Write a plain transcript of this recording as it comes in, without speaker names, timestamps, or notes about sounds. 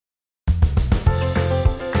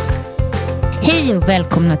Hej och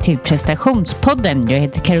välkomna till prestationspodden. Jag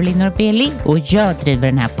heter Caroline Norbeli och jag driver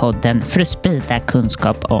den här podden för att sprida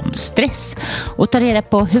kunskap om stress och ta reda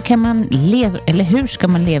på hur ska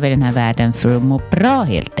man leva i den här världen för att må bra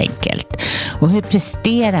helt enkelt. Och hur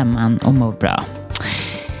presterar man och må bra?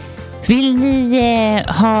 Vill ni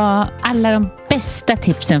ha alla de bästa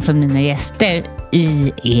tipsen från mina gäster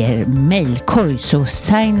i er mejlkorg, så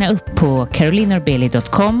signa upp på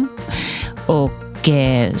carolinorbeli.com och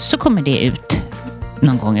så kommer det ut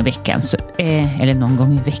någon gång i veckan. Eller någon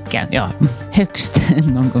gång i veckan, ja, högst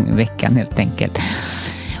någon gång i veckan helt enkelt.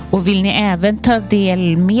 Och vill ni även ta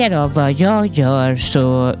del mer av vad jag gör,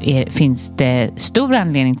 så finns det stor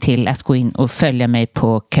anledning till att gå in och följa mig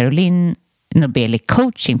på Caroline Norbeli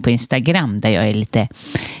coaching på Instagram, där jag är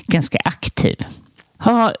ganska aktiv.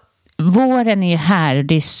 Ja, våren är ju här och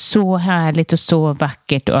det är så härligt och så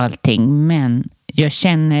vackert och allting, men jag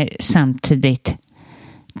känner samtidigt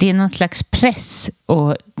det är någon slags press,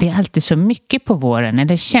 och det är alltid så mycket på våren,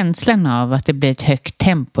 eller känslan av att det blir ett högt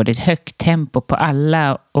tempo. Det är ett högt tempo på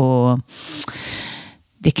alla och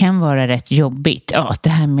det kan vara rätt jobbigt. Ja, det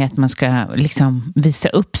här med att man ska visa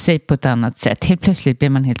upp sig på ett annat sätt. Helt plötsligt blir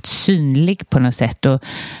man helt synlig på något sätt och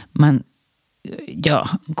man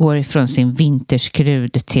går ifrån sin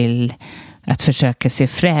vinterskrud till att försöka se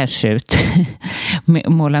fräsch ut.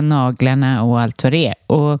 Måla naglarna och allt vad det är.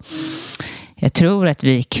 Och jag tror att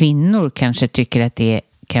vi kvinnor kanske tycker att det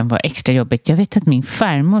kan vara extra jobbigt. Jag vet att min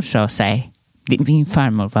farmor sa sig. Min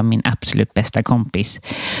farmor var min absolut bästa kompis.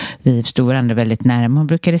 Vi stod varandra väldigt nära. Hon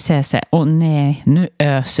brukade säga så här: åh nej, nu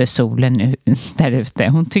öser solen där ute.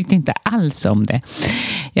 Hon tyckte inte alls om det.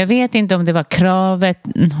 Jag vet inte om det var kravet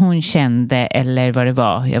hon kände eller vad det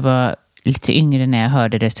var. Jag var lite yngre när jag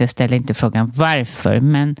hörde det, så jag ställde inte frågan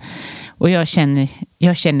varför. Och jag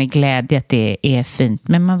känner glädje att det är fint.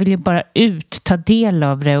 Men man vill ju bara ta del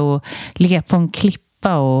av det och ligga på en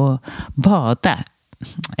klippa och bada.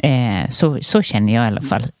 Så känner jag i alla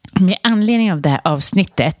fall. Med anledning av det här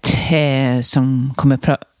avsnittet som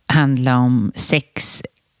kommer handla om sex,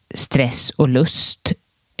 stress och lust,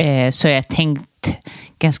 så har jag tänkt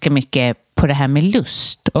ganska mycket på det här med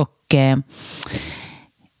lust. Och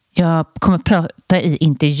jag kommer prata i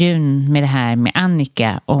intervjun med det här med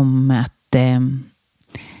Annika om att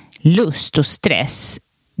lust och stress,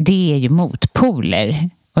 det är ju motpoler.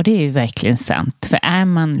 Och det är ju verkligen sant. För är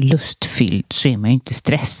man lustfylld så är man ju inte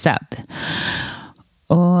stressad.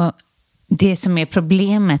 Och det som är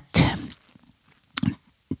problemet,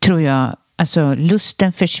 tror jag, alltså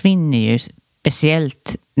lusten försvinner ju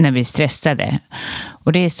speciellt när vi är stressade.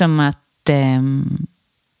 Och det är som att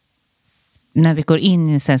när vi går in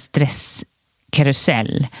i en sån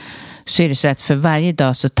stresskarusell, så är det så att för varje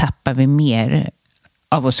dag så tappar vi mer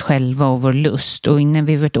av oss själva och vår lust. Och innan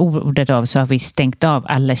vi varit ordade av så har vi stängt av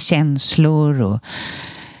alla känslor, och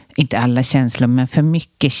inte alla känslor, men för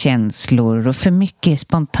mycket känslor och för mycket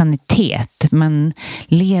spontanitet. Man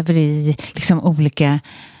lever i olika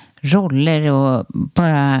roller och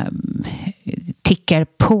bara tickar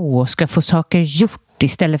på och ska få saker gjort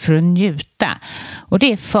istället för att njuta. Och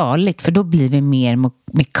det är farligt, för då blir vi mer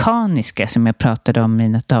mekaniska, som jag pratade om i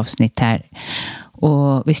något avsnitt här.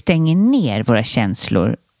 Och vi stänger ner våra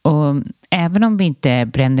känslor. Och även om vi inte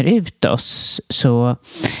bränner ut oss, så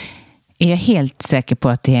är jag helt säker på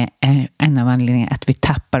att det är en av anledningarna att vi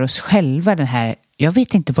tappar oss själva. Den här, jag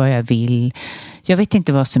vet inte vad jag vill. Jag vet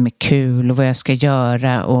inte vad som är kul och vad jag ska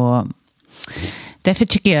göra. Och därför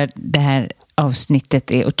tycker jag det här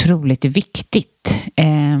avsnittet är otroligt viktigt.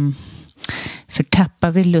 För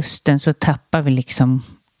tappar vi lusten, så tappar vi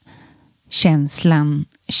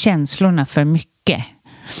känslorna för mycket.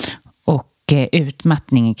 Och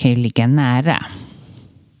utmattningen kan ju ligga nära.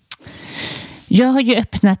 Jag har ju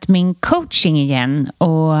öppnat min coaching igen,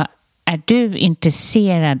 och är du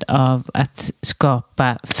intresserad av att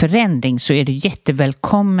skapa förändring, så är du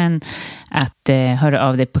jättevälkommen att höra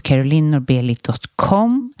av dig på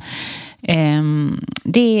carolinorbeli.com.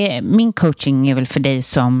 Min coaching är väl för dig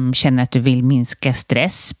som känner att du vill minska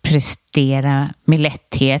stress, prestera med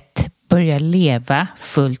lätthet, börja leva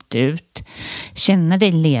fullt ut, känna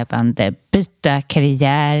dig levande, byta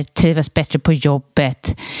karriär, trivas bättre på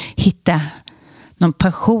jobbet, hitta någon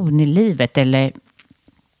passion i livet eller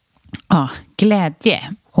glädje.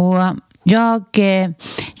 Och jag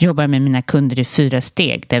jobbar med mina kunder i 4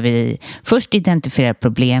 steg, där vi först identifierar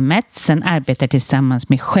problemet, sen arbetar tillsammans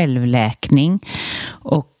med självläkning,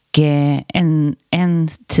 och en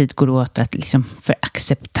tid går åt att för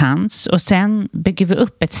acceptans, och sen bygger vi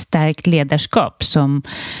upp ett starkt ledarskap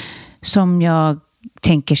som jag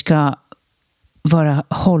tänker ska vara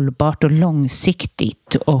hållbart och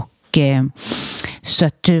långsiktigt, och så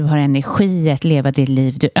att du har energi att leva det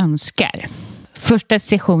liv du önskar. Första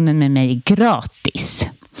sessionen med mig är gratis.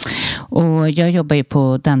 Och jag jobbar ju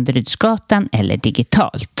på Danderydsgatan eller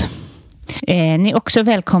digitalt. Ni är också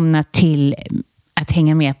välkomna till att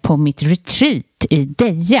hänga med på mitt retreat i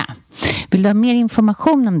Deja. Vill du ha mer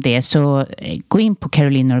information om det så gå in på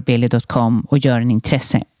carolinorbeli.com och gör en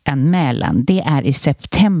intresseanmälan. Det är i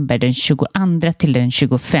september den 22 till den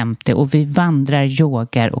 25 och vi vandrar,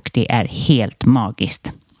 yogar och det är helt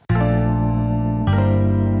magiskt.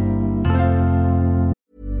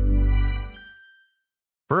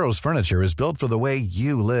 Burrow's furniture is built for the way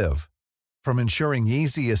you live. From ensuring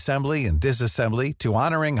easy assembly and disassembly to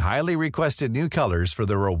honoring highly requested new colors for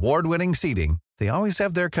their award-winning seating, they always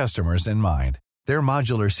have their customers in mind. Their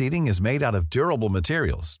modular seating is made out of durable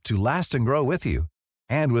materials to last and grow with you.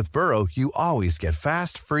 And with Burrow, you always get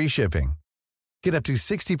fast, free shipping. Get up to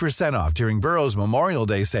 60% off during Burrow's Memorial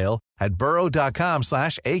Day sale at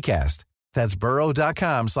burrow.com/ACAST. That's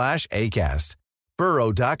burrow.com/ACAST.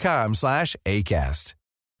 burrow.com/ACAST.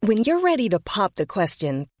 When you're ready to pop the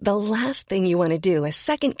question, the last thing you want to do is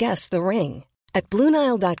second-guess the ring. At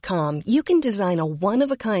BlueNile.com, you can design a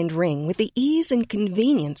one-of-a-kind ring with the ease and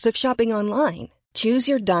convenience of shopping online.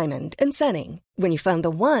 Choose your diamond and setting. When you find the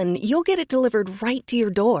one, you'll get it delivered right to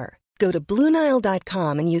your door. Go to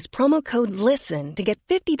BlueNile.com and use promo code LISTEN to get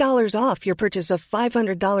 $50 off your purchase of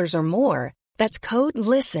 $500 or more. That's code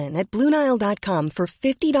LISTEN at BlueNile.com for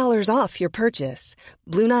 $50 off your purchase.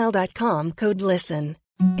 BlueNile.com, code LISTEN.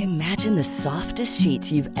 Imagine the softest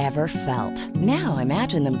sheets you've ever felt. Now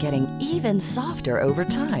imagine them getting even softer over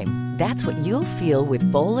time. That's what you'll feel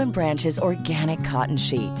with Boll & Branch's organic cotton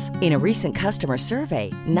sheets. In a recent customer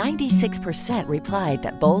survey, 96% replied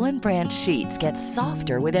that Boll & Branch sheets get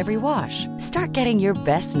softer with every wash. Start getting your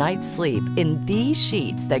best night's sleep in these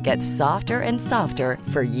sheets that get softer and softer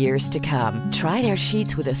for years to come. Try their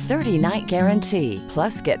sheets with a 30-night guarantee.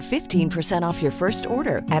 Plus, get 15% off your first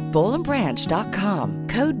order at bollandbranch.com.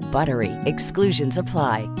 Code BUTTERY. Exclusions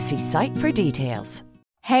apply. See site for details.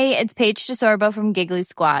 Hey, it's Paige DeSorbo from Giggly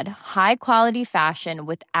Squad. High quality fashion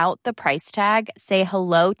without the price tag. Say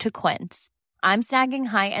hello to Quince. I'm snagging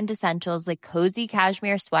high-end essentials like cozy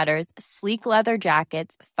cashmere sweaters, sleek leather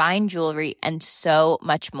jackets, fine jewelry, and so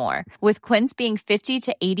much more. With Quince being 50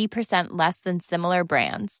 to 80% less than similar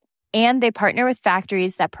brands. And they partner with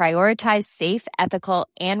factories that prioritize safe, ethical,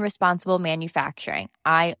 and responsible manufacturing.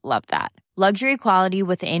 I love that. Luxury quality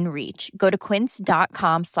within reach. Go to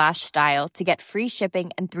quince.com/style to get free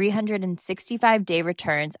shipping and 365-day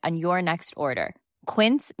returns on your next order.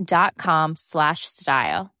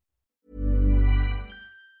 quince.com/style.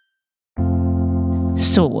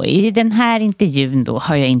 Så i den här intervjun då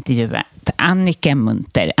har jag intervjuat Annika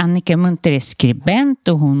Munther. Annika Munther är skribent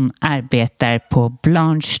och hon arbetar på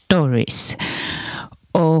Blanche Stories.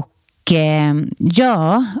 Och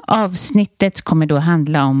ja, avsnittet kommer då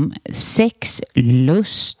handla om sex,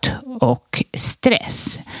 lust och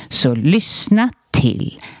stress. Så lyssna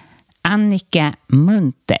till Annika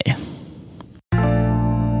Munther.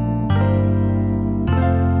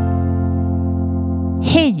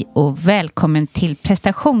 Hej och välkommen till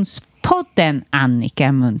prestationspodden,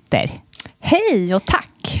 Annika Munther. Hej och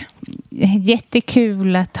tack.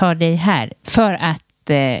 Jättekul att ha dig här. För att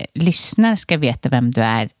lyssnare ska veta vem du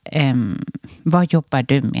är. Vad jobbar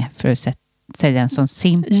du med, för att säga en sån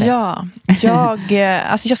simpel? Ja, jag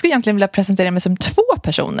skulle egentligen vilja presentera mig som 2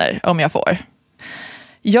 personer om jag får.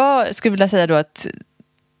 Jag skulle vilja säga då att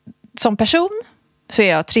som person så är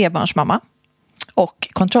jag 3-barnsmamma och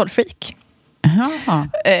kontrollfreak.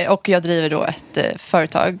 Och jag driver då ett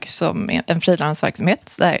företag som är en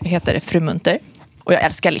frilansverksamhet. Det heter Fru Munther. Och jag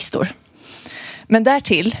älskar listor. Men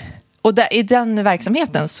därtill, och i den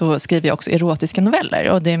verksamheten så skriver jag också erotiska noveller.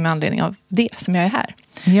 Och det är med anledning av det som jag är här.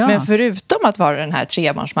 Ja. Men förutom att vara den här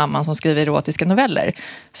 3-barnsmamman som skriver erotiska noveller,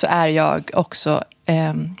 så är jag också,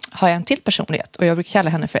 har jag en till personlighet. Och jag brukar kalla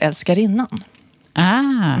henne för älskarinnan.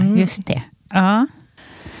 Just det. Ja.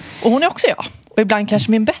 Och hon är också jag. Och ibland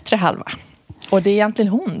kanske min bättre halva. Och det är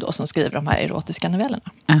egentligen hon då som skriver de här erotiska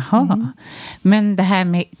novellerna. Jaha. Men det här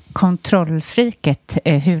med kontrollfriket,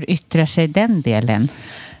 hur yttrar sig den delen?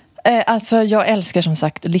 Alltså jag älskar som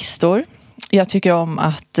sagt listor. Jag tycker om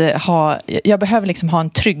att jag behöver liksom ha en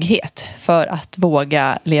trygghet för att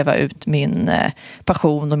våga leva ut min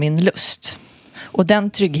passion och min lust. Och den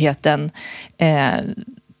tryggheten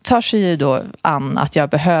tar sig ju då an att jag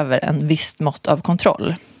behöver en visst mått av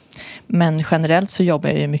kontroll. Men generellt så jobbar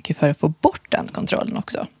jag ju mycket för att få bort den kontrollen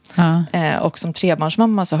också. Ja. Och som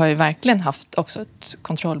 3-barnsmamma så har jag verkligen haft också ett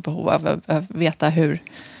kontrollbehov av att veta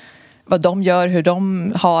vad de gör, hur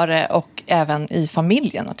de har det, och även i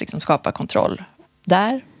familjen att liksom skapa kontroll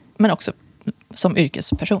där, men också som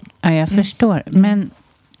yrkesperson. Ja, jag förstår. Men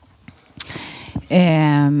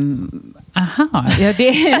ja,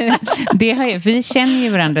 det har vi känner ju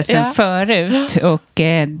varandra sedan förut, och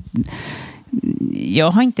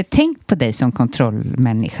jag har inte tänkt på dig som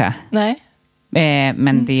kontrollmänniska. Nej.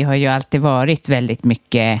 Men det har ju alltid varit väldigt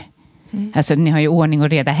mycket, alltså ni har ju ordning och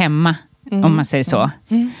reda hemma, om man säger så.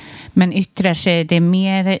 Men yttrar sig det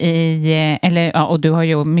mer i, eller ja, och du har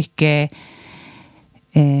ju mycket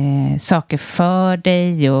saker för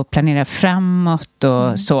dig och planerar framåt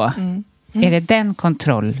och så. Är det den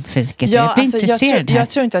kontrollfriket? Ja, jag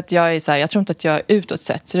tror inte att jag är så här, jag tror inte att jag utåt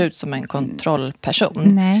sett ser ut som en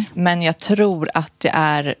kontrollperson. Nej. Men jag tror att det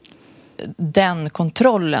är den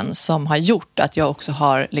kontrollen som har gjort att jag också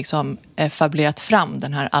har liksom fabulerat fram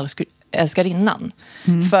den här älskarinnan.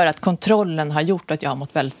 För att kontrollen har gjort att jag har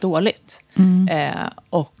mått väldigt dåligt.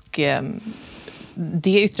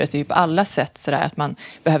 Det yttrar sig ju på alla sätt sådär, att man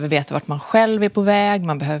behöver veta vart man själv är på väg,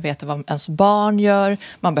 man behöver veta vad ens barn gör,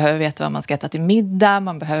 man behöver veta vad man ska äta till middag,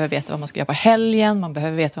 man behöver veta vad man ska göra på helgen, man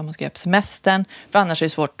behöver veta vad man ska göra på semestern, för annars är det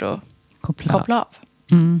svårt att koppla av.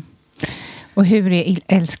 Och hur är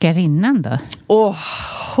älskarinnan då?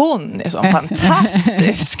 Hon är så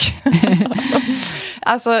fantastisk.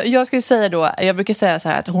 Alltså jag skulle säga då, jag brukar säga så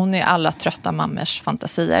här att hon är alla trötta mammors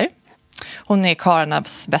fantasier. Hon är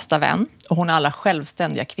karlarnas bästa vän. Och hon är alla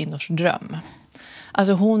självständiga kvinnors dröm.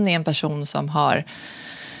 Alltså hon är en person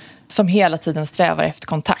som hela tiden strävar efter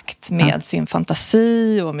kontakt med sin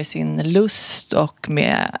fantasi och med sin lust och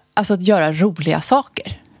med alltså att göra roliga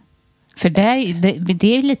saker. För det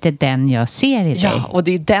är lite den jag ser i dig. Ja, och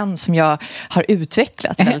det är den som jag har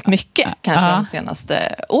utvecklat väldigt mycket kanske de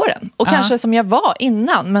senaste åren. Och kanske som jag var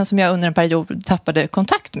innan, men som jag under en period tappade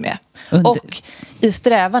kontakt med. Och i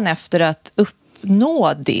strävan efter att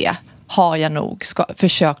uppnå det har jag nog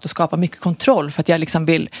försökt att skapa mycket kontroll, för att jag liksom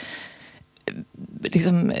vill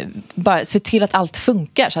bara se till att allt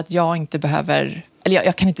funkar så att jag inte behöver, eller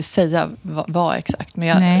jag kan inte säga vad exakt, men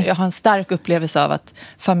jag har en stark upplevelse av att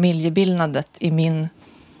familjebildandet i min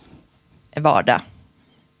vardag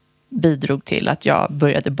bidrog till att jag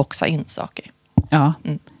började boxa in saker. Ja,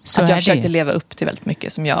 så att jag försökte leva upp till väldigt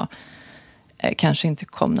mycket som jag kanske inte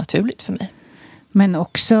kom naturligt för mig. Men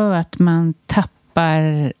också att man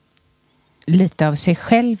tappar lite av sig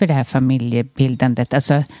själv i det här familjebildandet.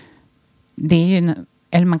 Alltså, det är ju,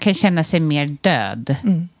 eller man kan känna sig mer död,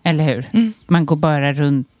 eller hur? Man går bara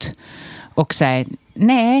runt och säger,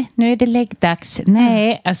 nej, nu är det läggdags.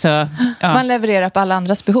 Nej, alltså... Ja. Man levererar på alla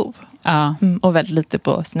andras behov. Ja. Och väldigt lite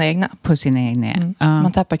på sina egna. På sina egna,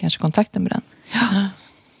 Man tappar kanske kontakten med den. Ja.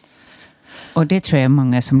 Och det tror jag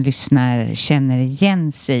många som lyssnar känner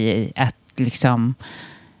igen sig i. Att liksom,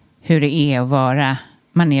 hur det är att vara...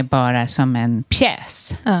 Man är bara som en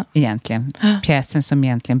pjäs egentligen. Pjäsen som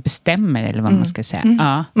egentligen bestämmer, eller vad man ska säga.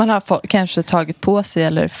 Ja. Man har kanske tagit på sig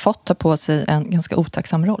eller fått ta på sig en ganska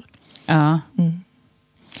otacksam roll. Ja.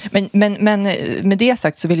 Men med det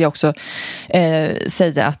sagt så vill jag också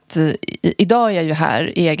säga att idag är jag ju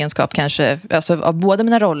här i egenskap kanske alltså av båda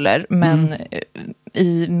mina roller, men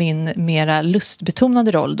i min mera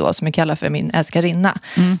lustbetonade roll då, som jag kallar för min älskarinna,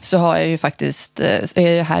 så har jag ju faktiskt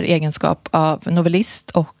är jag här i egenskap av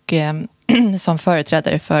novellist och som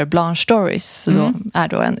företrädare för Blanche Stories, så då är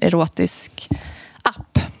då en erotisk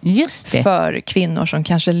app just det. För kvinnor som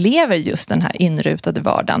kanske lever just den här inrutade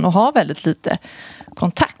vardagen och har väldigt lite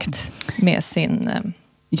kontakt med sin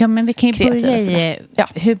ja, men vi kan ju börja i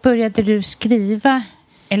hur började du skriva,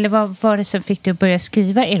 eller vad var det som fick du att börja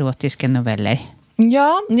skriva erotiska noveller?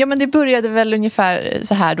 Ja, men det började väl ungefär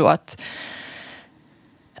så här då att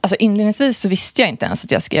alltså inledningsvis så visste jag inte ens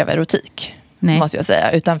att jag skrev erotik. Nej. Måste jag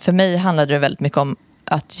säga, utan för mig handlade det väldigt mycket om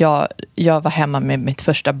att jag var hemma med mitt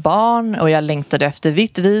första barn och jag längtade efter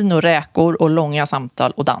vitt vin och räkor och långa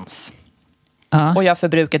samtal och dans. Ja. Och jag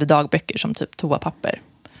förbrukade dagböcker som typ toapapper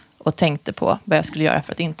och tänkte på vad jag skulle göra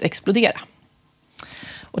för att inte explodera.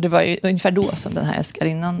 Och det var ju ungefär då som den här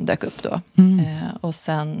älskarinnan dök upp då. Och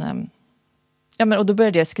sen och då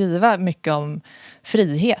började jag skriva mycket om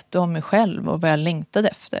frihet och om mig själv och vad jag längtade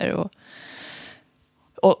efter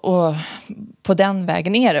och på den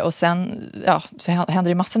vägen är det. Och sen så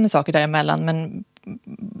hände det massor med saker däremellan, men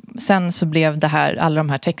sen så blev det här, alla de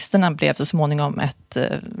här texterna blev så småningom ett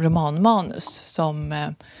romanmanus som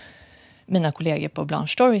mina kollegor på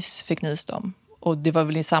Blanche Stories fick nys om. Och det var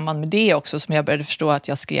väl i samband med det också som jag började förstå att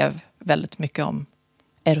jag skrev väldigt mycket om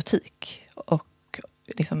erotik och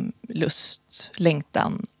liksom lust,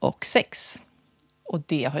 längtan och sex. Och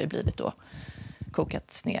det har ju blivit då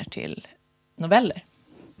kokats ner till noveller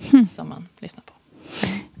som man lyssnar på.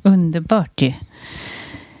 Underbart ju.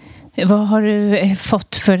 Vad har du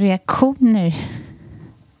fått för reaktioner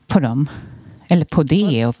på dem? Eller på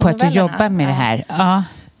det och på att du jobbar med det här? Ja.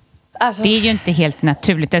 Alltså. Det är ju inte helt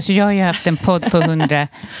naturligt. Alltså jag har ju haft en podd på 100...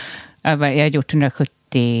 jag har gjort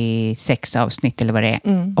 176 avsnitt eller vad det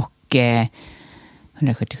är. Och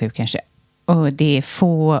 177 kanske. Och det är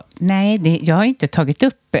få... Nej, jag har inte tagit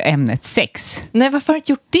upp ämnet sex. Nej, varför har du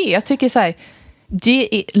inte gjort det? Jag tycker så här...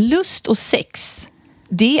 Det är lust och sex.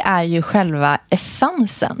 Det är ju själva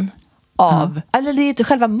essensen av... Eller det är inte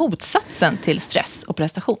själva motsatsen till stress och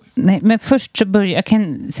prestation. Nej, men först så började... Jag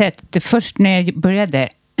kan säga att det först när jag började...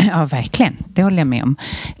 Ja, verkligen. Det håller jag med om.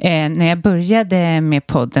 När jag började med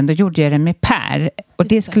podden, då gjorde jag det med Per. Och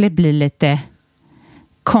det skulle bli lite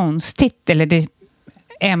konstigt. Eller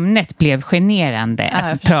ämnet blev generande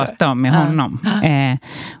att prata om med honom.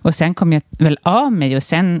 Och sen kom jag väl av mig. Och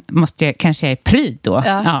sen måste jag, kanske jag är pryd då.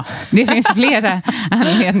 Ja, det finns flera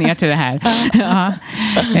anledningar till det här.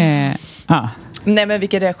 Nej, men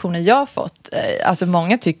vilka reaktioner jag har fått. Alltså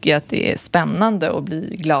många tycker att det är spännande och blir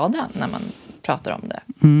glada när man pratar om det.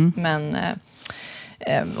 Men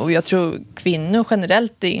och jag tror kvinnor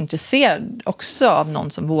generellt är intresserade också av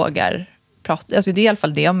någon som vågar prata. Alltså det är i alla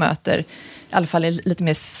fall det jag möter, i alla fall i lite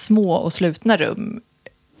mer små och slutna rum,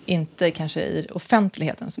 inte kanske i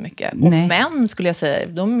offentligheten så mycket. Och män skulle jag säga,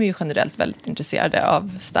 de är ju generellt väldigt intresserade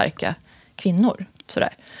av starka kvinnor,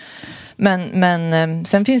 sådär. Men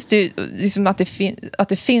sen finns det ju liksom att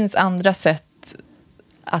det finns andra sätt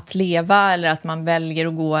att leva, eller att man väljer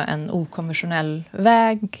att gå en okonventionell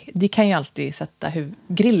väg. Det kan ju alltid sätta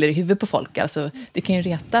griller i huvudet på folk. Alltså, det kan ju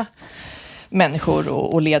reta människor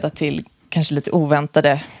och leda till kanske lite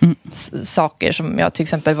oväntade saker. Som jag till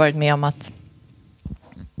exempel varit med om att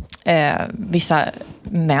vissa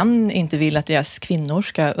män inte vill att deras kvinnor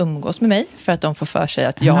ska umgås med mig. För att de får för sig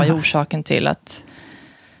att jag är orsaken till att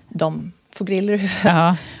de får griller i huvudet.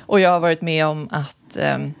 Ja. Och jag har varit med om att...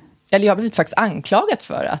 Eller jag har blivit faktiskt anklagat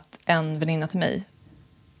för att en väninna till mig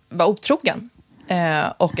var otrogen.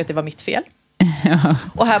 Och att det var mitt fel. Ja.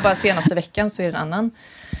 Och här bara senaste veckan så är det en annan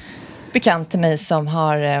bekant till mig som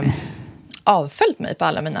har avföljt mig på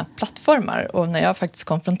alla mina plattformar. Och när jag faktiskt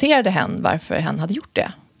konfronterade henne varför han hade gjort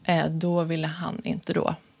det, då ville han inte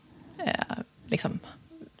då...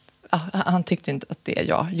 han tyckte inte att det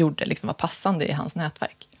jag gjorde liksom var passande i hans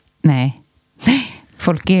nätverk. Nej.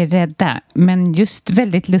 Folk är rädda. Men just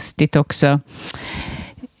väldigt lustigt också.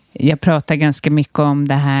 Jag pratar ganska mycket om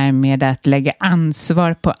det här med att lägga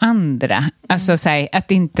ansvar på andra. Alltså så här,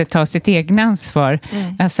 att inte ta sitt egna ansvar.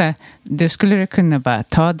 Alltså, du skulle kunna bara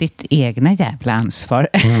ta ditt egna jävla ansvar.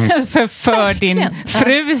 för din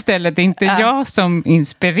fru istället. Det är inte jag som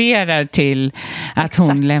inspirerar till att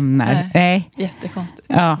hon lämnar. Nej. Jättekonstigt.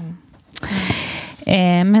 Ja.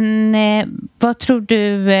 Men vad tror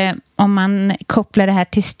du om man kopplar det här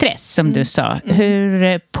till stress som du sa?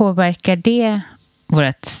 Hur påverkar det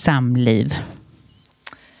vårt samliv?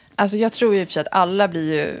 Alltså jag tror ju för sig att alla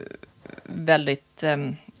blir ju väldigt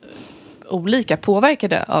olika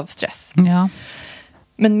påverkade av stress. Ja.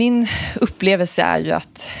 Men min upplevelse är ju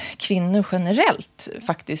att kvinnor generellt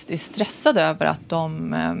faktiskt är stressade över att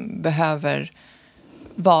de behöver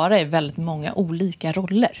vara i väldigt många olika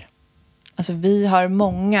roller. Alltså vi har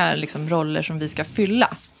många liksom roller som vi ska fylla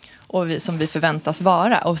och som vi förväntas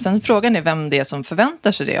vara. Och sen frågan är vem det är som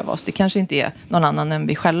förväntar sig det av oss. Det kanske inte är någon annan än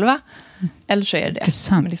vi själva. Eller så är det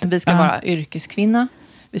det. Men liksom, vi ska vara yrkeskvinna.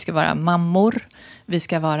 Vi ska vara mammor. Vi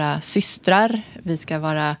ska vara systrar. Vi ska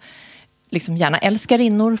vara liksom gärna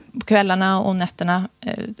älskarinnor på kvällarna och nätterna.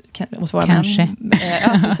 Mot våra kanske. Män.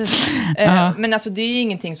 Precis. Men alltså det är ju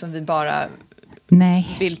ingenting som vi bara...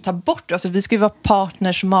 vill ta bort. Alltså, vi ska ju vara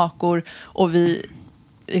partners, makor, och vi,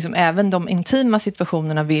 liksom, även de intima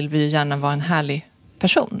situationerna vill vi ju gärna vara en härlig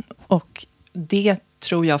person. Och det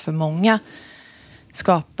tror jag för många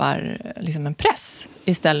skapar liksom en press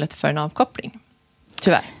istället för en avkoppling.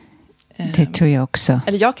 Tyvärr. Det tror jag också.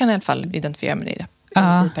 Eller jag kan i alla fall identifiera mig i det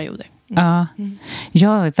i perioder.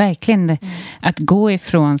 Ja, verkligen. Att gå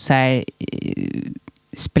ifrån så här...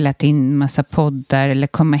 spelat in massa poddar eller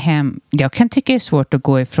komma hem. Jag kan tycka det är svårt att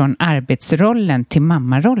gå ifrån arbetsrollen till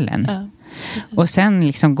mammarollen. Och sen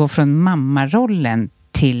liksom gå från mammarollen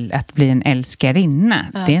till att bli en älskarinna.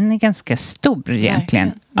 Den är ganska stor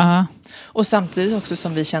egentligen. Ja. Och samtidigt också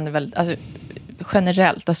som vi känner väldigt... Alltså,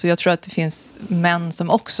 generellt, alltså jag tror att det finns män som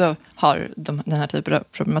också har den här typen av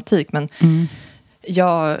problematik. Men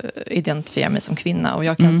jag identifierar mig som kvinna och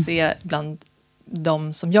jag kan se bland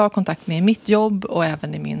de som jag har kontakt med i mitt jobb och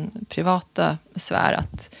även i min privata sfär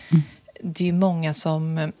att det är många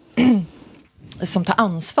som tar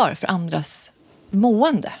ansvar för andras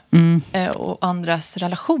mående och andras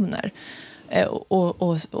relationer.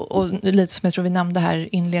 Och lite som jag tror vi nämnde här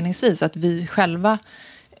inledningsvis, att vi själva,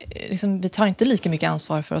 liksom, vi tar inte lika mycket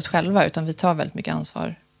ansvar för oss själva, utan vi tar väldigt mycket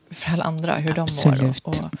ansvar för alla andra, hur Absolut.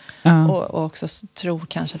 de mår. Och också tror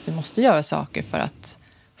kanske att vi måste göra saker för att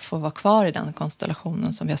få vara kvar i den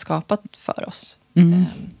konstellationen som vi har skapat för oss.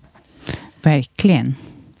 Verkligen.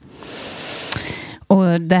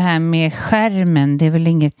 Och det här med skärmen, det är väl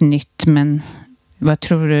inget nytt, men vad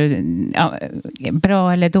tror du? Ja,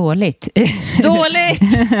 bra eller dåligt? Dåligt!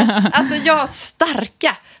 Alltså jag har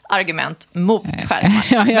starka argument mot skärmar.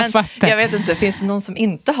 Ja, men fattar. Jag vet inte, finns det någon som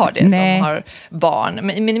inte har det, Nej. som har barn?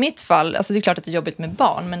 Men i mitt fall, alltså det är klart att det är jobbigt med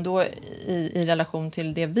barn, men då i relation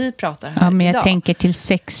till det vi pratar här Ja, men jag idag. tänker till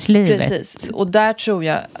sexlivet. Precis, och där tror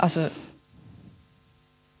jag, alltså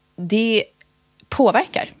det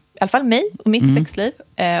påverkar i alla fall mig och mitt sexliv.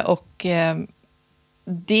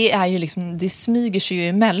 Det är ju liksom, det smyger sig ju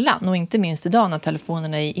emellan, och inte minst idag när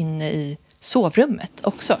telefonerna är inne i sovrummet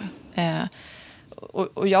också.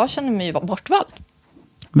 Och jag känner mig ju bortvald.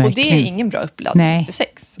 Verkligen. Och det är ingen bra uppladdning för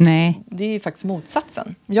sex. Nej. Det är ju faktiskt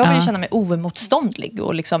motsatsen. Jag vill ju känna mig oemotståndlig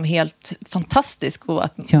och liksom helt fantastisk, och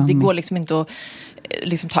att det går liksom inte att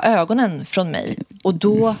liksom ta ögonen från mig. Och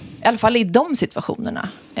då, i alla fall i de situationerna,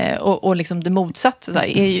 och liksom det motsatta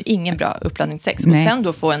är ju ingen bra uppladdning till sex. Och sen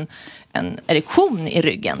då få en erektion i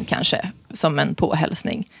ryggen kanske som en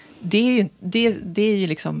påhälsning. Det är ju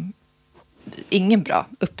liksom ingen bra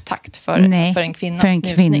upptakt för en kvinnas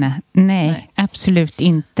njutning. Nej, absolut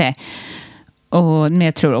inte. Men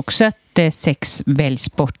jag tror också att sex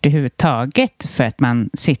väljs bort överhuvudtaget för att man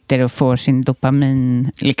sitter och får sin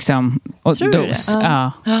dopamin liksom, och tror dos. Du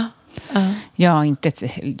det? Ja, inte.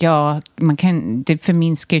 Ja, man kan det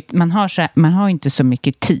förminska. Man har inte så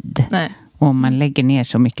mycket tid. Nej. Och man lägger ner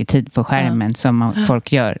så mycket tid på skärmen som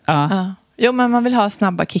folk gör. Jo, men man vill ha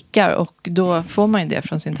snabba kickar, och då får man ju det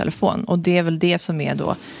från sin telefon. Och det är väl det som är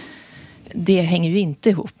då, det hänger ju inte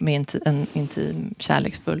ihop med en intim,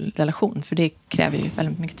 kärleksfull relation, för det kräver ju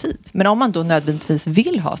väldigt mycket tid. Men om man då nödvändigtvis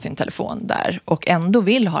vill ha sin telefon där och ändå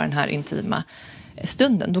vill ha den här intima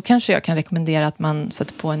stunden, då kanske jag kan rekommendera att man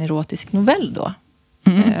sätter på en erotisk novell då,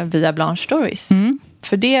 via Blanche Stories.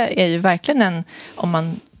 För det är ju verkligen om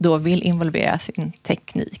man då vill involvera sin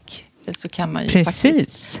teknik, så kan man ju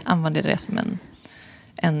faktiskt använda det som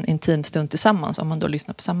en intim stund tillsammans, om man då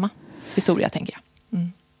lyssnar på samma historia, tänker jag.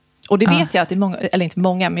 Och det vet jag att det är många, eller inte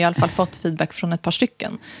många, men jag har i alla fall fått feedback från ett par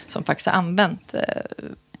stycken som faktiskt har använt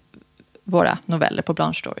våra noveller på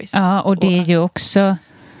Blanche Stories. Ja, och det är ju också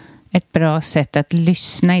ett bra sätt att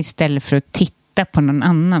lyssna istället för att titta på någon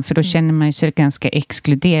annan, för då känner man sig ganska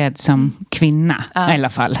exkluderad som kvinna i alla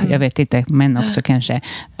fall. Jag vet inte, men också kanske.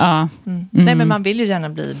 Nej, men man vill ju gärna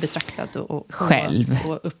bli betraktad och själv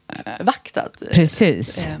och uppvaktad.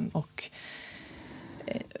 Precis.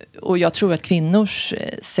 Och jag tror att kvinnors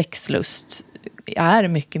sexlust är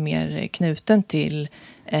mycket mer knuten till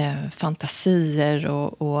fantasier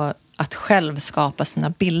och att själv skapa sina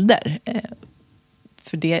bilder.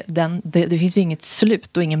 För det finns ju inget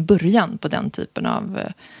slut och ingen början på den typen av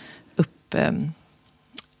uppladdning,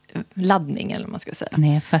 eller vad man ska säga.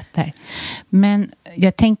 Nej, jag fattar. Men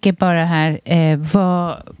jag tänker bara här,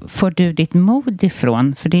 var får du ditt mod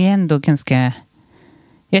ifrån? För det är ändå ganska...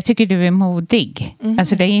 Jag tycker du är modig.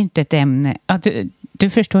 Alltså det är ju inte ett ämne... Ja, du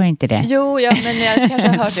förstår inte det. Jo, men jag kanske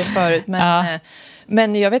har hört det förut.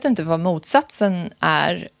 Men jag vet inte vad motsatsen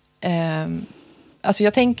är. Alltså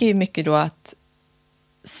jag tänker ju mycket då att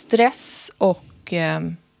stress och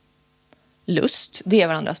lust, det är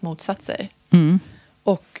varandras motsatser.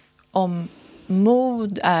 Och om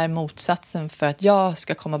mod är motsatsen för att jag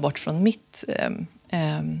ska komma bort från mitt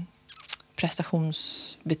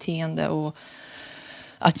prestationsbeteende, och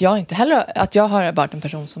att jag inte heller, att jag har varit en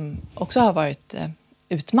person som också har varit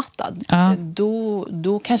utmattad,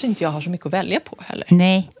 då kanske inte jag har så mycket att välja på heller.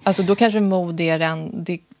 Nej. Alltså då kanske mod är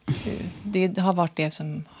det har varit det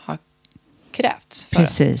som har krävts.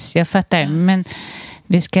 Precis, jag fattar. Men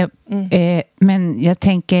vi ska... men jag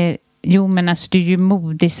tänker... Jo, men alltså du är ju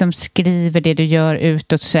modig som skriver det du gör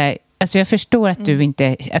utåt. Så här. Alltså jag förstår att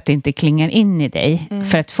att det inte klingar in i dig.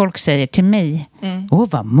 För att folk säger till mig,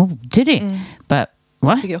 vad modig du är. Bara,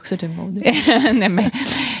 va? Jag tycker också att du är modig. Nej, men,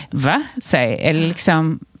 va? Eller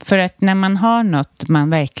liksom, för att när man har något man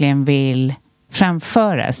verkligen vill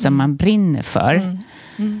framföra, som man brinner för,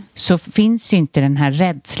 så finns ju inte den här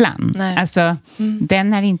rädslan. Nej. Alltså,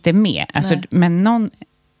 den är inte med. Alltså, men någon...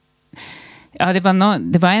 Ja,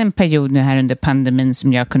 det var en period nu här under pandemin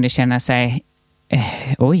som jag kunde känna sig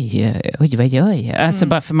oj, vad gör jag? Alltså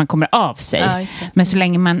bara för man kommer av sig. Ja, men så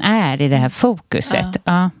länge man är i det här fokuset.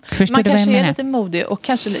 Förstår man du vad jag kanske menar? är lite modig, och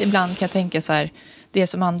kanske ibland kan jag tänka så här, det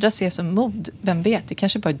som andra ser som mod, vem vet, det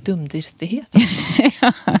kanske bara är dumdristighet.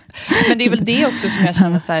 Men det är väl det också som jag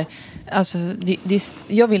känner så här, alltså,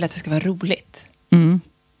 jag vill att det ska vara roligt. Mm.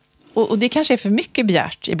 Och det kanske är för mycket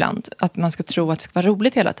begärt ibland, att man ska tro att det ska vara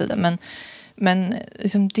roligt hela tiden. Men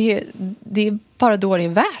liksom det är bara då det är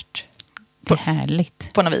värt. Det är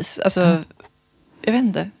härligt. På något vis. Alltså, jag vet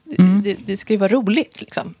inte. Det ska ju vara roligt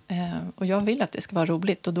liksom. Och jag vill att det ska vara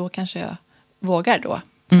roligt. Och då kanske jag vågar då.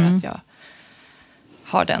 För att jag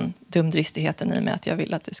har den dumdristigheten i mig att jag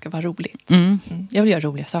vill att det ska vara roligt. Jag vill göra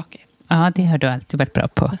roliga saker. Ja, det har du alltid varit bra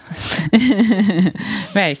på.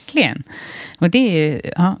 Verkligen. Och det är ju,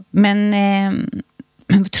 ja. Men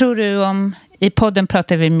vad tror du om... I podden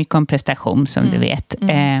pratar vi mycket om prestation, som du vet.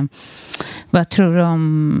 Vad tror du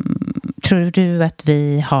om... Tror du att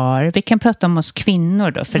vi har... Vi kan prata om oss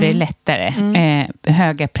kvinnor då, för det är lättare.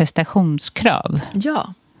 Höga prestationskrav.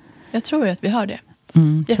 Ja, jag tror att vi har det.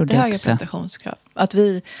 Jättehöga prestationskrav. Att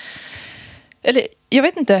vi... Eller, jag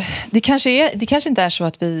vet inte. Det kanske inte är så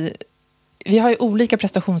att vi har ju olika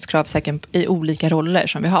prestationskrav säkert i olika roller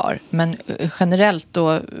som vi har. Men generellt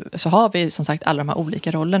då så har vi som sagt alla de här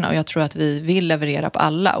olika rollerna. Och jag tror att vi vill leverera på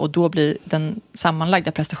alla. Och då blir den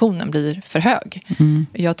sammanlagda prestationen blir för hög.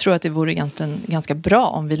 Jag tror att det vore egentligen ganska bra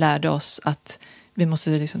om vi lärde oss att vi måste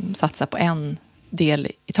liksom satsa på en del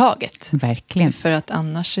i taget. Verkligen. För att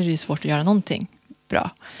annars är det ju svårt att göra någonting bra.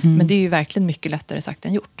 Men det är ju verkligen mycket lättare sagt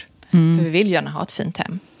än gjort. För vi vill gärna ha ett fint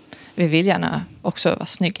hem. Vi vill gärna också vara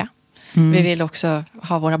snygga. Vi vill också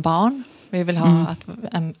ha våra barn. Vi vill ha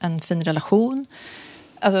en fin relation.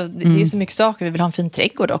 Alltså, det är så mycket saker. Vi vill ha en fin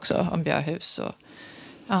trädgård också om vi har hus. Och,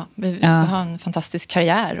 vi vill ha en fantastisk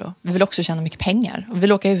karriär. Och vi vill också tjäna mycket pengar. Och vi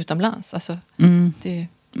vill åka utomlands. Alltså,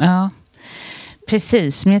 Ja,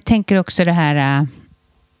 precis. Men jag tänker också det här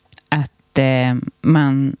att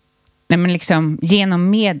man... Nej, men liksom, genom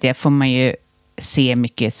media får man ju se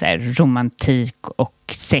mycket så här romantik och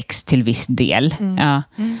sex till viss del.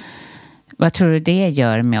 Vad tror du det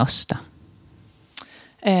gör med oss då?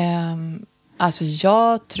 Alltså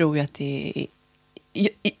jag tror ju att det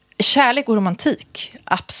är... Kärlek och romantik,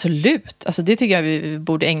 absolut. Alltså det tycker jag vi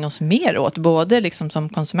borde ägna oss mer åt. Både liksom som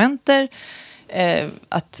konsumenter.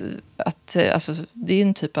 Alltså det är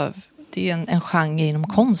en typ av... Det är en genre inom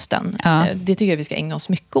konsten. Det tycker jag vi ska ägna oss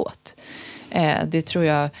mycket åt. Det tror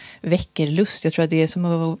jag väcker lust. Jag tror att det är som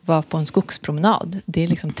att vara på en skogspromenad. Det är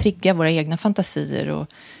liksom triggar våra egna fantasier och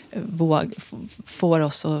får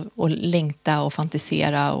oss att längta och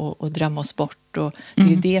fantisera och drömma oss bort. Och det är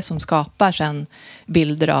ju det som skapar sen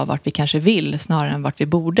bilder av vart vi kanske vill snarare än vart vi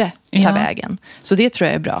borde ta vägen. Så det tror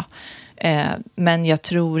jag är bra. Men jag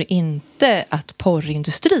tror inte att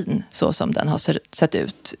porrindustrin så som den har sett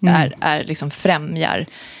ut är liksom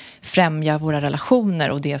främjar våra relationer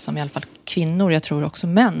och det som i alla fall kvinnor, jag tror också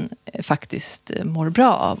män faktiskt mår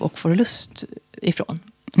bra av och får lust ifrån.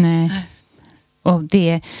 Nej. Och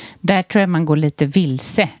där tror jag man går lite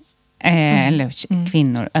vilse. Eller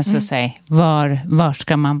kvinnor. Alltså säg, var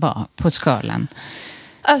ska man vara på skalan?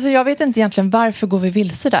 Alltså jag vet inte egentligen varför går vi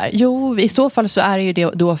vilse där. Jo, i så fall så är det ju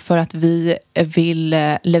det då för att vi vill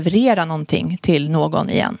leverera någonting till någon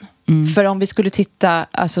igen. För om vi skulle titta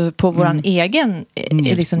alltså, på våran egen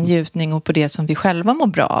liksom, njutning och på det som vi själva mår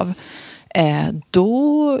bra av,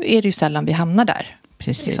 då är det ju sällan vi hamnar där.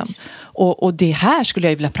 Precis. Liksom. Och det här skulle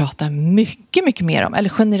jag vilja prata mycket, mycket mer om.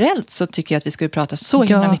 Eller generellt så tycker jag att vi skulle prata så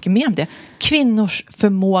himla mycket mer om det. Kvinnors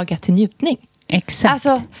förmåga till njutning. Exakt.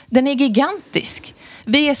 Alltså, den är gigantisk.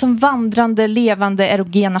 Vi är som vandrande, levande,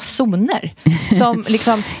 erogena zoner. Som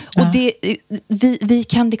liksom, och vi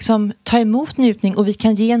kan liksom ta emot njutning och vi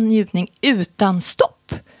kan ge en njutning utan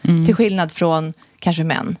stopp. Till skillnad från kanske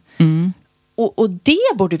män. Och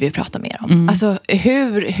det borde vi prata mer om. Alltså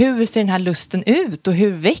hur ser den här lusten ut och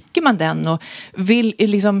hur väcker man den och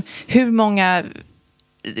liksom, hur många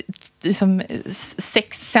liksom,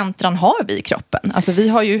 sexcentran har vi i kroppen? Alltså vi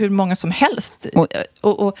har ju hur många som helst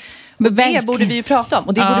och det borde vi ju prata om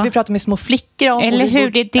och det borde vi prata med små flickor om. Eller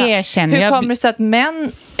hur, det känner jag. Hur kommer det sig att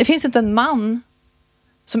det finns inte en man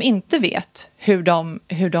som inte vet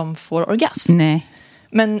hur de får orgasm? Nej.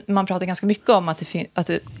 Men man pratar ganska mycket om att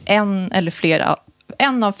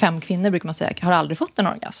en av 5 kvinnor brukar man säga har aldrig fått en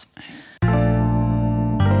orgasm.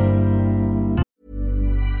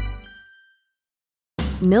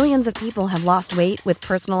 Millions of people have lost weight with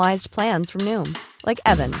personalized plans from Noom. Like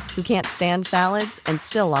Evan, who can't stand salads and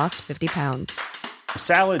still lost 50 pounds.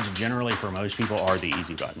 Salads generally for most people are the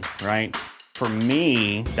easy button, right? For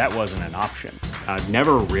me, that wasn't an option. I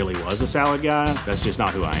never really was a salad guy. That's just not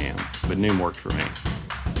who I am. But Noom worked for me.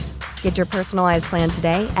 Get your personalized plan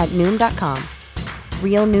today at Noom.com.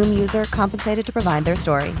 Real Noom user compensated to provide their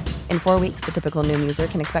story. In 4 weeks, the typical Noom user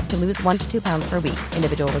can expect to lose 1 to 2 pounds per week.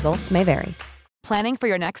 Individual results may vary. Planning for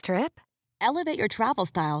your next trip? Elevate your travel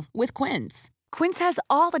style with Quince. Quince has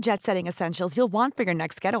all the jet-setting essentials you'll want for your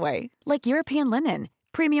next getaway, like European linen,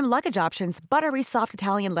 premium luggage options, buttery soft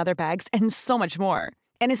Italian leather bags, and so much more.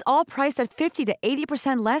 And is all priced at 50 to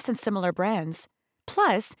 80% less than similar brands.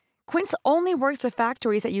 Plus, Quince only works with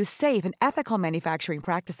factories that use safe and ethical manufacturing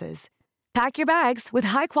practices. Pack your bags with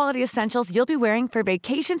high-quality essentials you'll be wearing for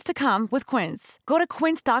vacations to come with Quince. Go to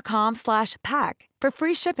quince.com/pack for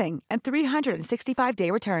free shipping and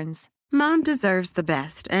 365-day returns. Mom deserves the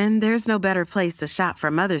best, and there's no better place to shop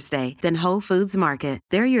for Mother's Day than Whole Foods Market.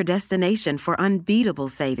 They're your destination for unbeatable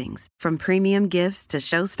savings, from premium gifts to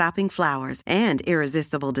show-stopping flowers and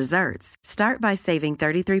irresistible desserts. Start by saving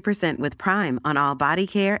 33% with Prime on all body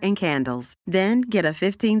care and candles. Then get a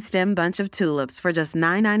 15-stem bunch of tulips for just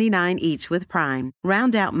 $9.99 each with Prime.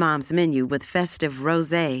 Round out Mom's menu with festive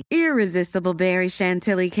rosé, irresistible berry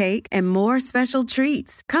chantilly cake, and more special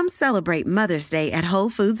treats. Come celebrate Mother's Day at Whole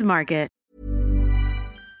Foods Market.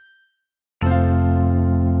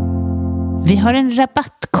 Vi har en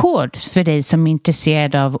rabattkod för dig som är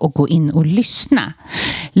intresserad av att gå in och lyssna.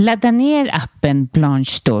 Ladda ner appen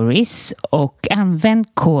Blanche Stories och använd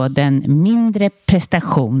koden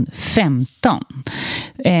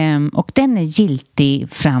mindreprestation15. Och den är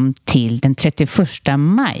giltig fram till den 31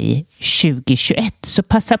 maj 2021. Så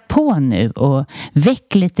passa på nu och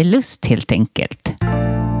väck lite lust helt enkelt.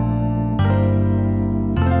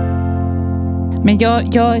 Men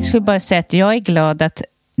jag skulle bara säga att jag är glad att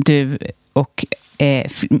du och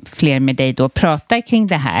fler med dig då pratar kring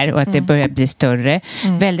det här och att det börjar bli större.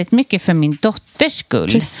 Väldigt mycket för min dotters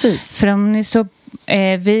skull. Precis. För hon är så,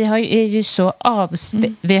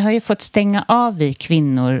 vi har ju fått stänga av vi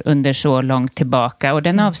kvinnor under så långt tillbaka och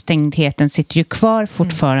den avstängdheten sitter ju kvar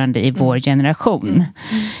fortfarande i vår generation.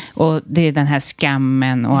 Och det är den här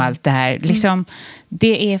skammen och allt det här. Liksom,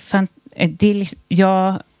 det är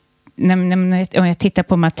om jag tittar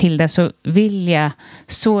på Matilda så vill jag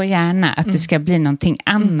så gärna att det ska bli någonting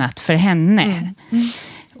annat för henne.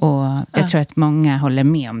 Och jag tror att många håller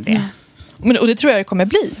med om det. Och det tror jag det kommer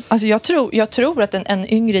bli. Alltså jag tror att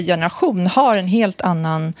en yngre generation har en helt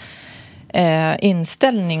annan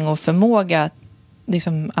inställning och förmåga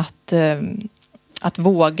liksom att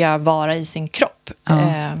våga vara i sin kropp.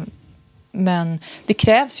 Men det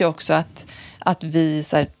krävs ju också att vi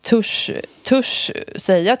så här, törs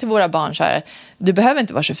säga till våra barn så här: du behöver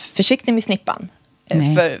inte vara så försiktig med snippan.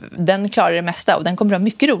 För den klarar det mesta och den kommer du ha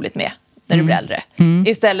mycket roligt med när du blir äldre.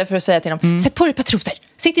 Istället för att säga till dem, sätt på dig patroter.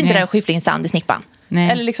 Sitt inte där och skyffla in sand i snippan.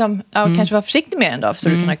 Eller liksom, kanske vara försiktig med den då så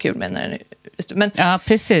du kan ha kul med när den men, ja,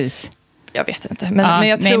 precis. Jag vet inte. Men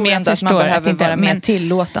jag tror ändå att man behöver vara mer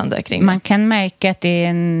tillåtande kring det. Man kan märka att det är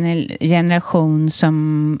en generation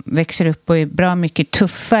som växer upp och är bra mycket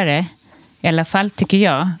tuffare, i alla fall tycker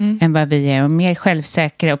jag, än vad vi är. Och mer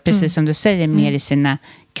självsäkra och precis som du säger, mer i sina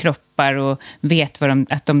kroppar och vet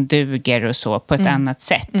att de duger och så på ett annat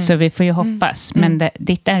sätt. Så vi får ju hoppas. Men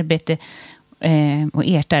ditt arbete och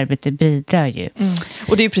ert arbete bidrar ju.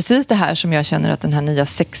 Och det är ju precis det här som jag känner att den här nya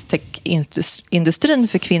sextech-industrin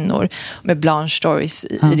för kvinnor med Blanche Stories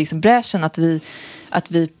i liksom bräschen, att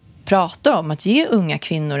vi pratar om att ge unga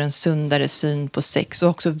kvinnor en sundare syn på sex och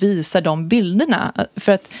också visa de bilderna.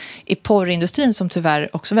 För att i porrindustrin som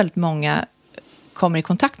tyvärr också väldigt många kommer i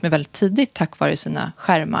kontakt med väldigt tidigt tack vare sina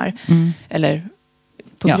skärmar eller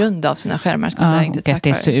på grund av sina skärmar. Ska säga, inte och att det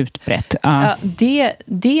är så utbrett.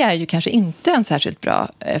 Det är ju kanske inte en särskilt bra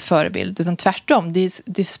förebild, utan tvärtom.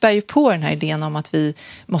 Det spär ju på den här idén om att vi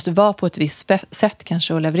måste vara på ett visst sätt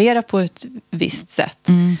kanske och leverera på ett visst sätt.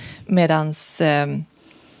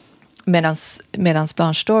 Medans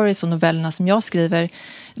Blanche Stories och novellerna som jag skriver,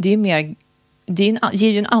 ger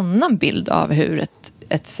ju en annan bild av hur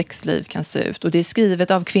ett sexliv kan se ut. Och det är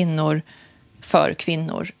skrivet av kvinnor för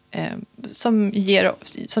kvinnor. Som ger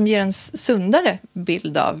en sundare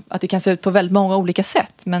bild av att det kan se ut på väldigt många olika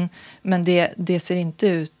sätt. Men det ser inte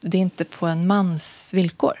ut, det är inte på en mans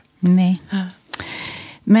villkor. Nej.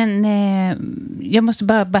 Men jag måste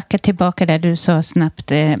bara backa tillbaka där du sa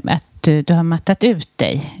snabbt att du har mattat ut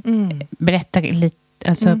dig. Berätta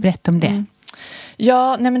lite, berätta om det.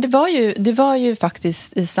 Ja, nej men det var ju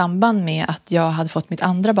faktiskt i samband med att jag hade fått mitt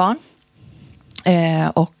andra barn.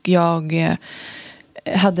 Och jag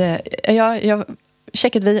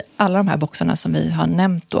checkade vid alla de här boxarna som vi har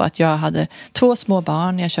nämnt då. Att jag hade 2 små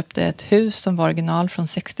barn. Jag köpte ett hus som var original från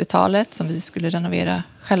 60-talet som vi skulle renovera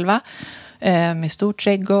själva. Med stor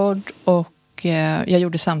trädgård. Och jag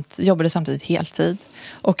jobbade samtidigt heltid.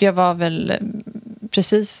 Och jag var väl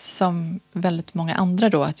precis som väldigt många andra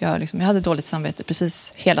då, att jag hade dåligt samvete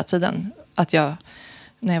precis hela tiden. Att jag,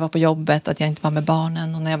 när jag var på jobbet, att jag inte var med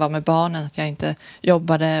barnen, och när jag var med barnen att jag inte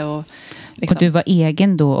jobbade. Och du var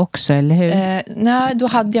egen då också, eller hur? Nej, då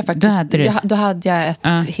hade jag faktiskt då hade jag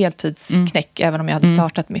ett heltidsknäck, även om jag hade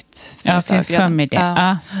startat mitt företag. För mig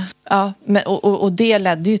det. Men, och det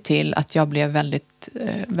ledde ju till att jag blev väldigt,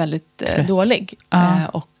 väldigt dålig.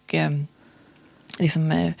 Och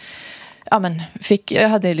jag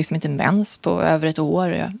hade liksom inte mens på över ett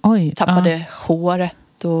år. Jag tappade håret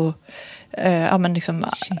och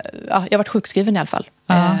jag var sjukskriven i alla fall.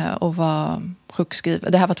 Och var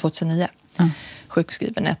sjukskriven. Det här var 2009.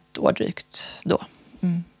 Sjukskriven 1 år drygt då.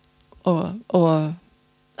 Och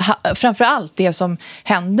framförallt det som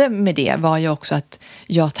hände med det var ju också att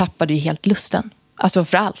jag tappade ju helt lusten. Alltså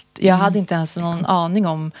för allt. Jag hade inte ens någon aning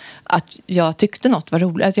om att jag tyckte något var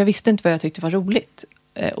roligt. Alltså jag visste inte vad jag tyckte var roligt.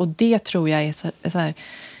 Och det tror jag är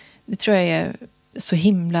så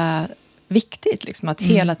himla viktigt. Liksom, att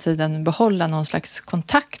hela tiden behålla någon slags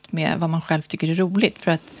kontakt med vad man själv tycker är roligt.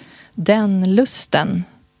 För att den lusten...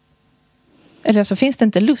 Eller så finns det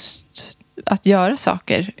inte lust att göra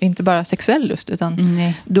saker. Inte bara sexuell lust. Utan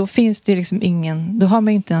då finns det liksom ingen... Då har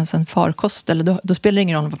man ju inte ens en farkost. Eller då spelar det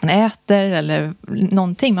ingen roll vad man äter. Eller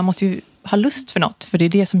någonting. Man måste ju ha lust för något. För det är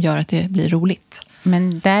det som gör att det blir roligt.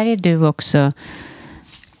 Men där är du också...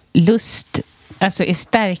 Lust... Alltså är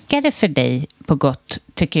starkare för dig på gott,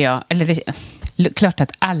 tycker jag. Eller det är klart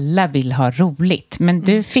att alla vill ha roligt. Men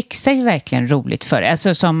du fixar ju verkligen roligt för det.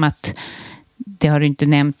 Alltså som att... Det har du inte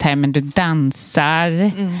nämnt här, men du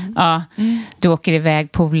dansar. Du åker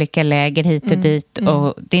iväg på olika läger hit och dit.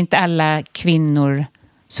 Och det är inte alla kvinnor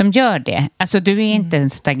som gör det. Alltså du är inte en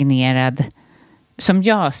stagnerad... Som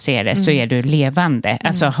jag ser det så är du levande.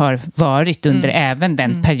 Alltså har varit under även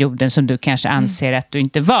den perioden som du kanske anser att du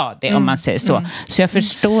inte var det, om man säger så. Så jag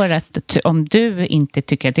förstår att om du inte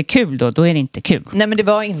tycker att det är kul då är det inte kul. Nej, men det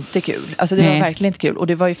var inte kul. Alltså det var verkligen inte kul. Och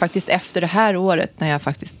det var ju faktiskt efter det här året när jag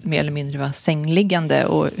faktiskt mer eller mindre var sängliggande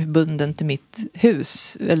och bunden till mitt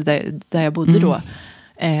hus, eller där jag bodde då.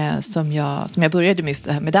 Som jag började med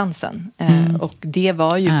det här med dansen. Och det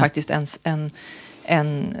var ju faktiskt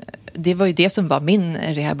det var ju det som var min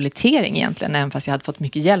rehabilitering egentligen. Även fast jag hade fått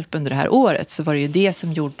mycket hjälp under det här året, så var det ju det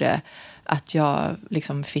som gjorde att jag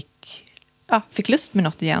liksom fick lust med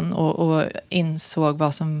något igen och insåg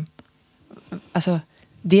vad som... Alltså,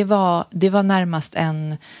 det var närmast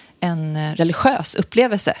en religiös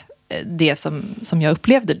upplevelse, det som jag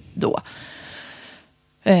upplevde då.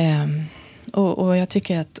 Och jag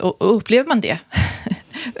tycker att... Och upplever man det...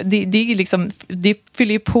 Det är liksom, det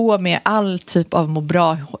fyller ju på med all typ av må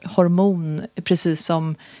bra hormon, precis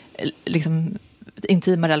som liksom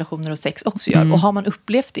intima relationer och sex också gör. Och har man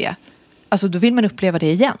upplevt det, alltså då vill man uppleva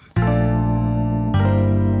det igen.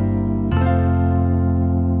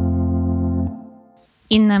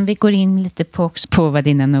 Innan vi går in lite på vad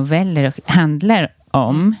dina noveller handlar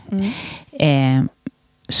om,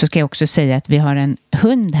 så ska jag också säga att vi har en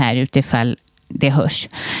hund här utifall det hörs.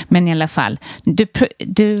 Men i alla fall,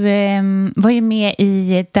 du var ju med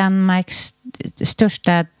i Danmarks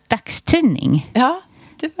största dagstidning. Ja,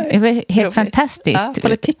 det var helt fantastiskt. Ja,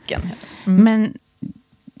 politiken.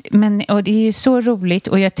 Men och det är ju så roligt,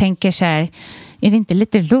 och jag tänker så här, är det inte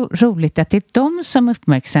lite roligt att det är de som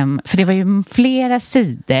uppmärksammar, för det var ju flera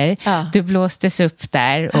sidor. Du blåstes upp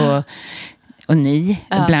där och ni,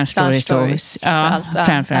 bland stories.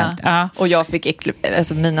 Framförallt. Och jag fick,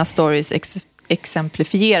 alltså mina stories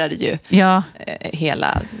exemplifierade ju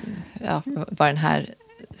hela vad den här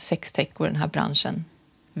sextech och den här branschen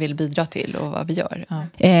vill bidra till och vad vi gör.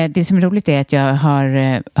 Det som är roligt är att jag har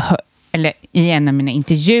eller i en av mina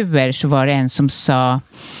intervjuer så var det en som sa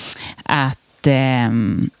att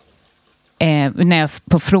när jag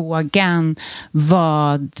på frågan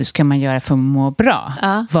vad ska man göra för att må bra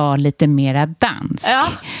var lite mera dansk.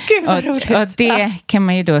 Gud vad roligt. Och det kan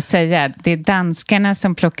man ju då säga, det är danskarna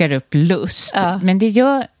som plockar upp lust. Men det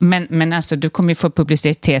gör, men alltså du kommer ju få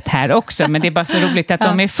publicitet här också, men det är bara så roligt att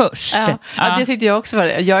de är först. Det tyckte jag också var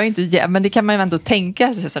det. Jag är inte, men det kan man ju ändå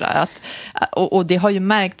tänka sig sådär att, och det har ju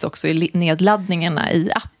märkts också i nedladdningarna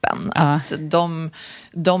i appen att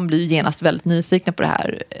de blir ju genast väldigt nyfikna på det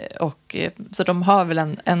här, och så de har väl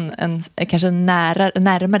en kanske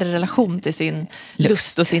närmare relation till sin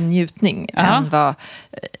lust och sin njutning än vad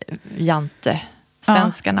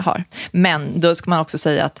svenskarna har. Men då ska man också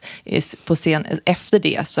säga att på scen efter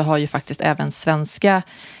det så har ju faktiskt även svenska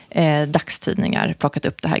dagstidningar plockat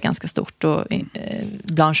upp det här ganska stort. Och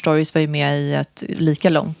Blanche Stories var ju med i ett lika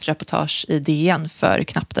långt reportage i DN för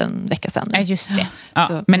knappt en vecka sedan. Ja, just det. Ja,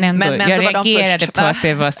 så, men ändå, jag reagerade på att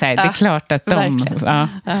det var så här, det är klart att de...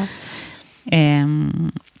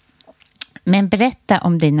 Men berätta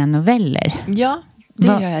om dina noveller. Ja, det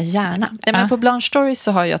gör jag gärna. Men på Blanche Stories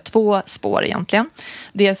så har jag 2 spår egentligen.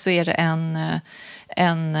 Dels så är det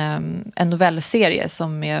en novellserie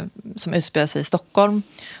som utspelar sig i Stockholm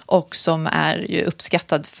och som är ju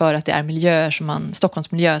uppskattad för att det är miljöer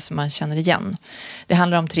Stockholmsmiljö som man känner igen. Det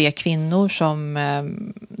handlar om 3 kvinnor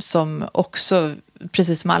som också,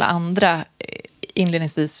 precis som alla andra,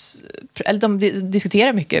 inledningsvis, eller de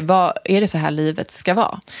diskuterar mycket, vad är det så här livet ska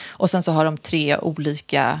vara? Och sen så har de 3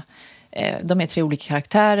 olika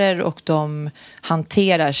karaktärer och de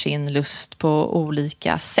hanterar sin lust på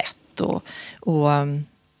olika sätt. Och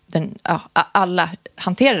alla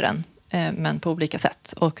hanterar den, men på olika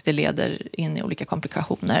sätt. Och det leder in i olika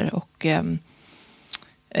komplikationer. Och,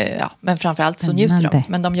 men framförallt så njuter de.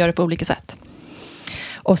 Men de gör det på olika sätt.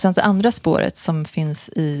 Och sen så andra spåret som finns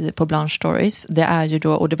på Blanche Stories, det är ju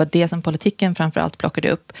då, och det var det som politiken framförallt plockade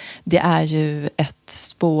upp, det är ju ett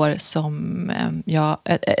spår som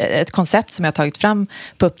ett koncept som jag har tagit fram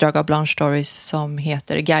på uppdrag av Blanche Stories som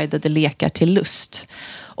heter Guidade lekar till lust.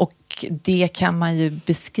 Och det kan man ju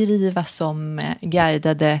beskriva som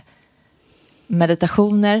guidade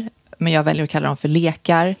meditationer, men jag väljer att kalla dem för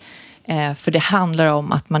lekar. För det handlar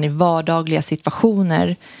om att man i vardagliga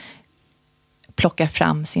situationer plockar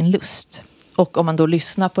fram sin lust. Och om man då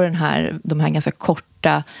lyssnar på de här ganska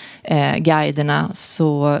korta guiderna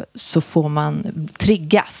så får man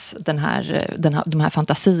triggas de här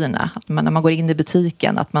fantasierna. Att när man går in i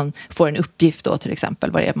butiken, att man får en uppgift då till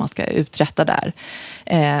exempel, vad det är man ska uträtta där.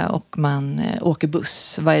 Och man åker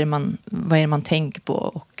buss, vad är det man tänker på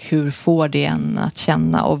och hur får det en att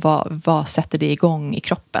känna och vad sätter det igång i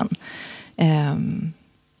kroppen.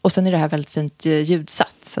 Och sen är det här väldigt fint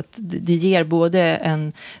ljudsatt. Så att det ger både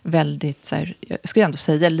en väldigt, så här, jag skulle ändå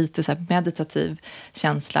säga, lite så här meditativ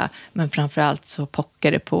känsla. Men framförallt så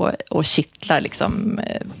pockar det på och kittlar liksom,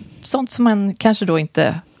 sånt som man kanske då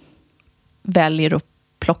inte väljer att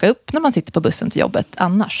plocka upp när man sitter på bussen till jobbet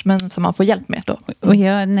annars. Men som man får hjälp med då. Och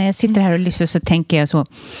när jag sitter här och lyssnar så tänker jag så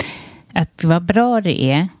att vad bra det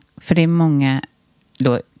är. För det är många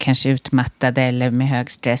då kanske utmattade eller med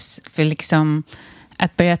hög stress. För liksom...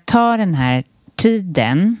 Att börja ta den här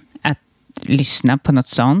tiden att lyssna på något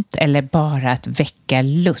sånt eller bara att väcka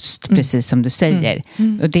lust, precis som du säger.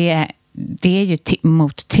 Och det är ju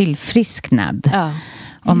mot tillfrisknad. Ja.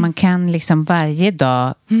 Om man kan liksom varje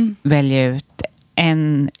dag välja ut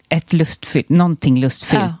någonting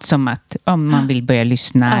lustfyllt som att om man vill börja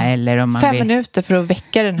lyssna eller om man 5 minuter för att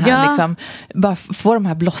väcka den här liksom, bara få de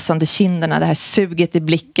här blossande kinderna, det här suget i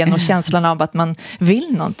blicken och känslan av att man vill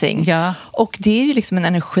någonting. Och det är ju liksom en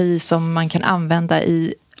energi som man kan använda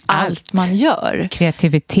i allt man gör.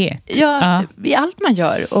 Kreativitet. I allt man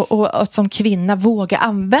gör. Och som kvinna våga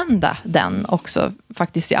använda den också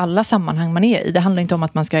faktiskt i alla sammanhang man är i. Det handlar inte om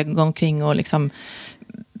att man ska gå omkring och liksom...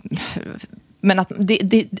 Men att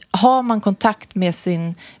har man kontakt med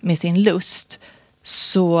sin lust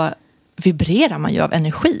så vibrerar man ju av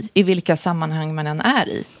energi i vilka sammanhang man än är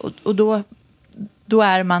i. Och då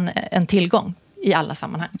är man en tillgång i alla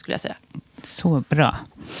sammanhang, skulle jag säga. Så bra.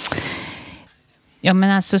 Ja,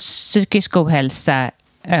 men alltså psykisk ohälsa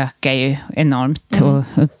ökar ju enormt och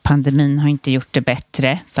pandemin har inte gjort det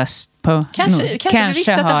bättre, fast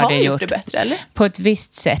kanske har det gjort det bättre, eller? På ett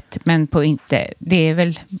visst sätt, men på inte. Det är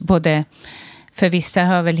väl både, för vissa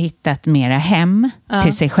har väl hittat mera hem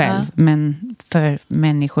till sig själv, men för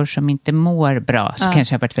människor som inte mår bra så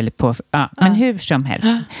kanske har varit väldigt men hur som helst.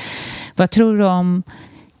 Vad tror du om,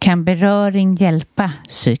 kan beröring hjälpa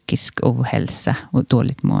psykisk ohälsa och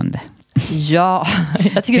dåligt mående? Ja,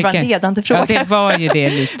 jag tycker det var en ledande fråga. Ja, det var ju det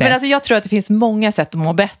lite. Men alltså jag tror att det finns många sätt att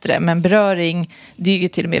må bättre. Men beröring, det är ju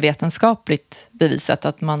till och med vetenskapligt bevisat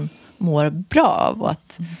att man mår bra av och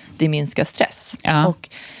att det minskar stress. Ja. Och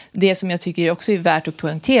det som jag tycker också är värt att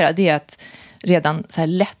poängtera, det är att redan så här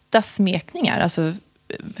lätta smekningar, alltså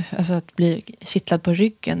att bli kittlad på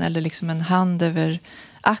ryggen eller liksom en hand över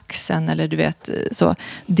axeln eller du vet så,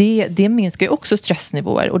 det minskar ju också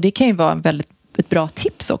stressnivåer och det kan ju vara ett bra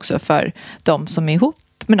tips också för de som är ihop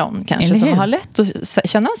med någon kanske som har lätt att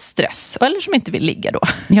känna stress eller som inte vill ligga då.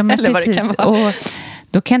 Ja, men eller precis. Vad det kan vara. Och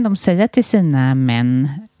då kan de säga till sina män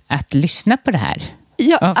att lyssna på det här.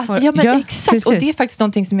 Ja, men exakt. Precis. Och det är faktiskt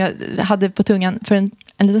någonting som jag hade på tungan för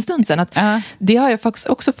en liten stund sedan. Att det har jag faktiskt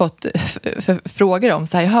också fått frågor om.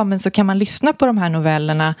 Så här, men så kan man lyssna på de här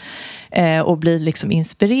novellerna och bli liksom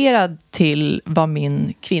inspirerad till vad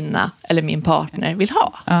min kvinna eller min partner vill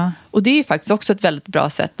ha. Och det är ju faktiskt också ett väldigt bra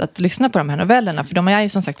sätt att lyssna på de här novellerna. För de är ju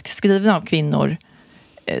som sagt skrivna av kvinnor.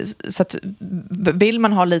 Så att vill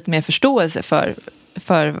man ha lite mer förståelse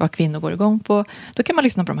för vad kvinnor går igång på, då kan man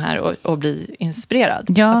lyssna på de här och bli inspirerad.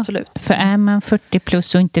 Ja, absolut. För är man 40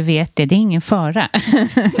 plus och inte vet det är ingen fara. Nej,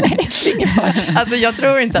 det är ingen fara. Alltså jag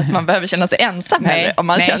tror inte att man behöver känna sig ensam heller om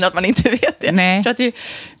man känner att man inte vet det. Nej. Jag tror att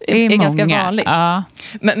det är ganska vanligt. Ja.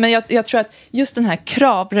 Men jag tror att just den här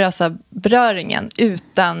kravlösa beröringen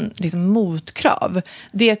utan liksom motkrav,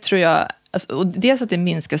 det tror jag, alltså, och dels att det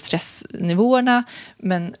minskar stressnivåerna,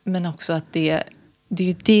 men också att det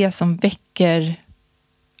är det som väcker,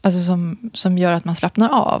 alltså som gör att man slappnar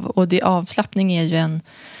av. Och avslappning är ju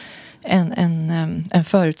en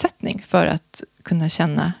förutsättning för att kunna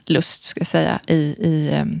känna lust, ska jag säga, i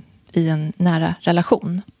en nära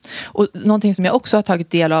relation. Och någonting som jag också har tagit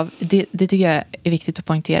del av, det tycker jag är viktigt att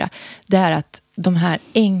poängtera, det är att de här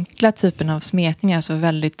enkla typerna av smekningar, alltså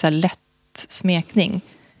väldigt så här, lätt smekning,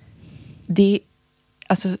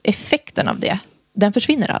 alltså effekten av det, den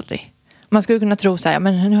försvinner aldrig. Man skulle kunna tro så här,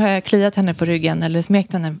 men nu har jag kliat henne på ryggen eller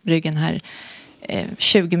smekt henne på ryggen här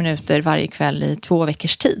 20 minuter varje kväll i 2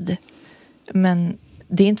 veckors tid. Men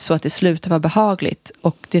det är inte så att det slutar vara behagligt,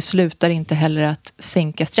 och det slutar inte heller att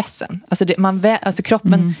sänka stressen. Alltså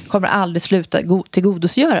kroppen kommer aldrig sluta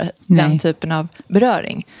tillgodogöra den typen av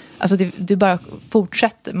beröring. Alltså det bara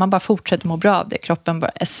fortsätter, man bara fortsätter må bra av det. Kroppen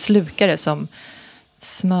bara är slukare som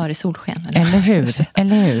smör i solsken.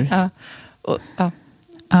 Eller hur? Ja.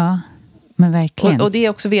 Ja. Men verkligen. Och det är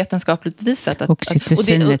också vetenskapligt bevisat.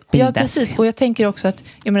 Oxytocinet bildas. Ja, precis. Och jag tänker också att,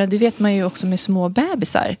 jag menar, det vet man ju också med små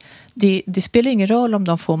bebisar. Det spelar ingen roll om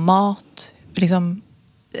de får mat, liksom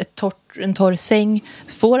en torr säng.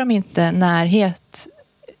 Får de inte närhet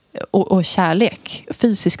och kärlek,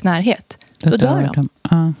 fysisk närhet, då dör de.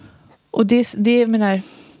 Ja. Och det menar,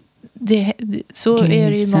 så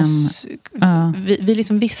är det ju med oss. Vi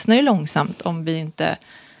liksom vissnar ju långsamt om vi inte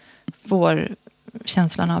får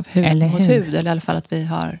känslan av hud mot hud, eller i alla fall att vi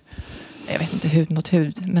har, jag vet inte, hud mot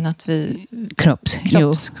hud, men att vi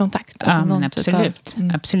kroppskontakt. Alltså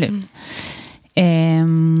absolut.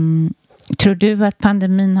 Tror du att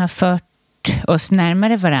pandemin har fört oss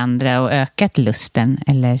närmare varandra och ökat lusten,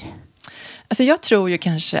 eller? Alltså jag tror ju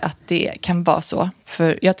kanske att det kan vara så,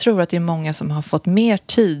 för jag tror att det är många som har fått mer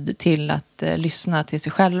tid till att lyssna till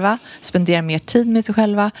sig själva, spendera mer tid med sig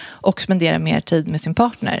själva och spendera mer tid med sin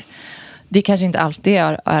partner. Det kanske inte alltid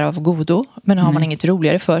är av godo, men har man inget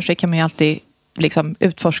roligare för sig kan man ju alltid liksom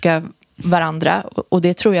utforska varandra. Och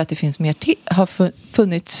det tror jag att det finns har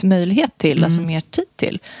funnits möjlighet till, alltså mer tid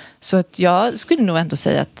till. Så att jag skulle nog ändå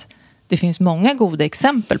säga att det finns många goda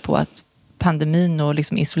exempel på att pandemin och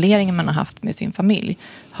liksom isoleringen man har haft med sin familj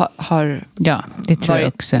har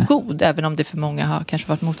varit god, även om det för många har kanske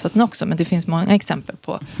varit motsatsen också. Men det finns många exempel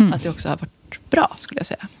på att det också har varit bra, skulle jag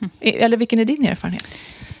säga. Eller vilken är din erfarenhet?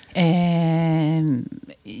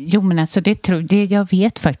 Jo, men alltså det jag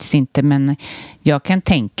vet faktiskt inte, men jag kan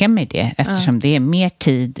tänka mig det, eftersom det är mer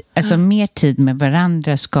tid, alltså mer tid med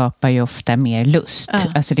varandra skapar ju ofta mer lust.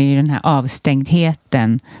 Alltså det är ju den här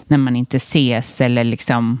avstängdheten när man inte ses, eller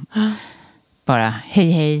liksom bara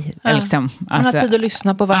hej. Liksom, man har tid att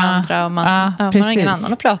lyssna på varandra och man har ingen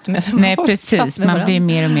annan att prata med. Nej, precis. Man blir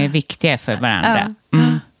mer och mer viktiga för varandra.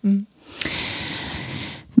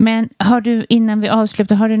 Men har du, innan vi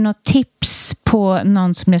avslutar, har du något tips på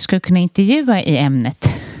någon som jag skulle kunna intervjua i ämnet?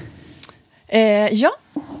 Ja,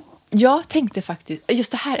 jag tänkte faktiskt,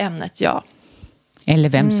 just det här ämnet, Eller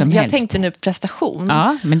vem som helst. Jag tänkte nu prestation.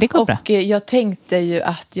 Ja, men det går bra. Och jag tänkte ju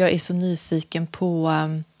att jag är så nyfiken på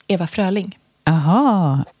Eva Fröling.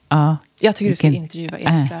 Jaha, ja. Jag tycker du ska intervjua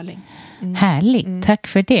Eva Fröling. Härligt, tack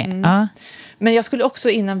för det. Ja. Men jag skulle också,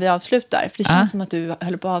 innan vi avslutar, för det känns som att du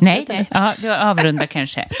höll på att avsluta. Nej. Ja, du avrundar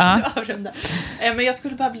kanske. Ja. Men jag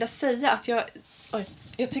skulle bara vilja säga att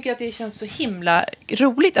jag tycker att det känns så himla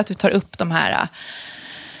roligt att du tar upp de här,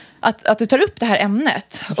 att du tar upp det här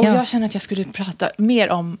ämnet. Och jag känner att jag skulle prata mer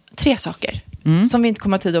om 3 saker som vi inte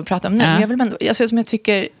kommer att tid att prata om nu. Men jag vill ändå, som jag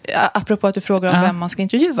tycker, apropå att du frågar om vem man ska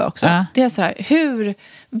intervjua också. Det är så här, hur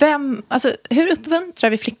uppmuntrar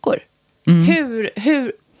vi flickor?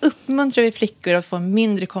 Hur uppmuntrar vi flickor att få en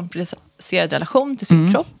mindre komplicerad relation till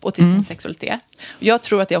sin kropp och till sin sexualitet? Jag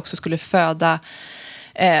tror att det också skulle föda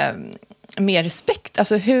mer respekt.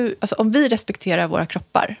 Alltså om vi respekterar våra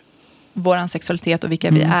kroppar, vår sexualitet och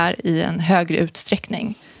vilka vi är i en högre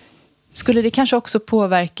utsträckning, skulle det kanske också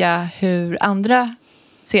påverka hur andra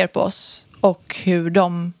ser på oss och hur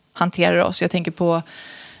de hanterar oss. Jag tänker på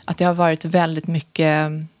att det har varit väldigt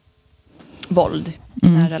mycket våld i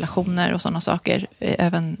nära relationer och sådana saker.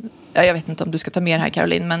 Även, jag vet inte om du ska ta med det här,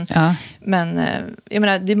 Caroline, men jag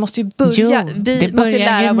menar, det måste ju börja. Vi måste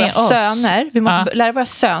lära våra söner. Vi måste lära våra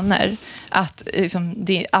söner att liksom,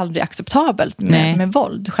 det är aldrig acceptabelt med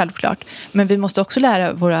våld, självklart. Men vi måste också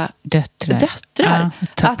lära våra döttrar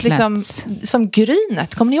att liksom, som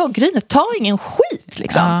Grynet, kommer ni ihåg Grynet? Ta ingen skit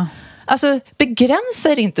liksom. Ja. Alltså, begränsa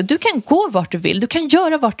er inte. Du kan gå vart du vill. Du kan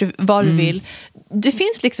göra vad du vill. Det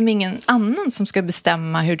finns liksom ingen annan som ska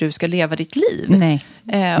bestämma hur du ska leva ditt liv. Nej,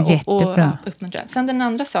 jättebra. Och uppmuntra. Sen den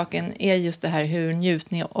andra saken är just det här hur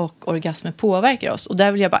njutning och orgasmer påverkar oss. Och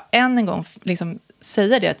där vill jag bara än en gång liksom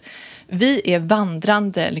säga det, att vi är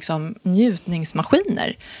vandrande liksom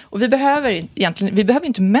njutningsmaskiner. Och vi behöver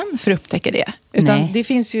inte män för att upptäcka det. Utan det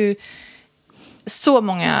finns ju så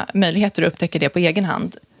många möjligheter att upptäcka det på egen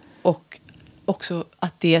hand. Och också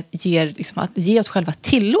att det ger, liksom, att ge oss själva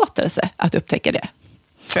tillåtelse att upptäcka det,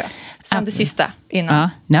 tror jag. Sen det sista innan.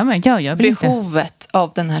 Jag vill behovet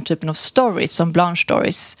av den här typen av stories som Blanche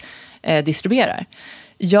Stories distribuerar.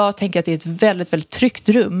 Jag tänker att det är ett väldigt, väldigt tryggt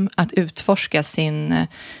rum att utforska sin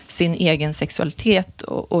egen sexualitet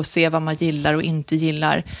och se vad man gillar och inte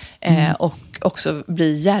gillar. Och också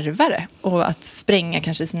bli djärvare. Och att spränga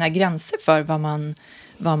kanske sina gränser för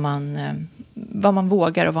vad man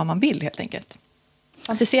vågar och vad man vill, helt enkelt.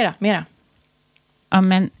 Fantisera mera. Ja,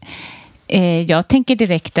 men jag tänker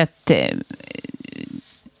direkt att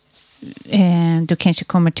du kanske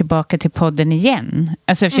kommer tillbaka till podden igen.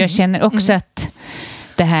 Alltså, för jag känner också att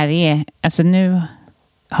det här är, alltså nu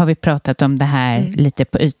har vi pratat om det här lite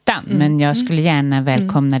på ytan, men jag skulle gärna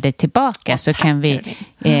välkomna dig tillbaka, så kan vi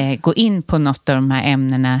gå in på något av de här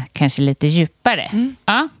ämnena kanske lite djupare.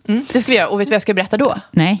 Ja. Det ska vi göra, och vet du vad jag ska berätta då?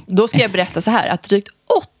 Nej. Då ska jag berätta så här, att drygt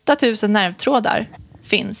 8000 nervtrådar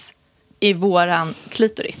finns i våran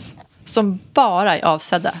klitoris, som bara är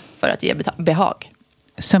avsedda för att ge behag.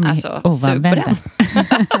 Som är oanvända.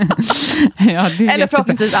 Eller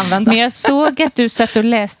förhoppningsvis använda. Men jag såg att du satt och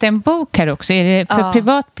läste en bok här också. Är det för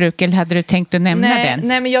privat bruk, eller hade du tänkt att nämna den?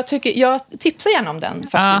 Nej, men jag tipsar gärna om den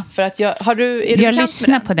faktiskt. För att jag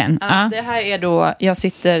lyssnar på den. Det här är då, jag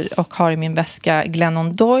sitter och har i min väska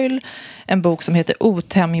Glennon Doyle, en bok som heter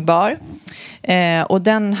Otämjbar. Och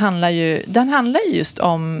den handlar ju just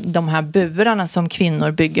om de här burarna som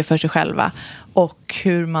kvinnor bygger för sig själva och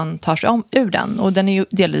hur man tar sig ur den. Och den är ju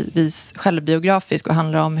delvis självbiografisk och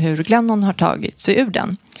handlar om hur Glennon har tagit sig ur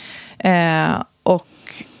den. Och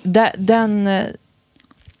den...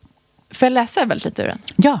 Får jag läsa väldigt lite ur den?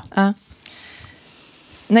 Ja.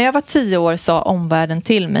 När jag var 10 år sa omvärlden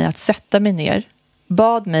till mig att sätta mig ner,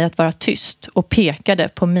 bad mig att vara tyst och pekade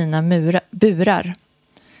på mina burar.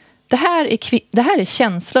 Det här är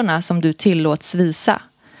känslorna som du tillåts visa.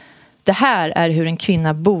 Det här är hur en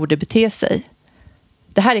kvinna borde bete sig.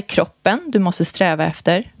 Det här är kroppen du måste sträva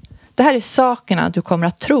efter. Det här är sakerna du kommer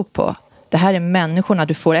att tro på. Det här är människorna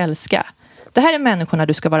du får älska. Det här är människorna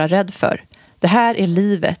du ska vara rädd för. Det här är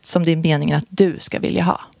livet som det är meningen att du ska vilja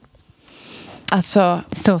ha. Alltså,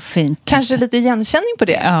 så fint. Kanske lite igenkänning på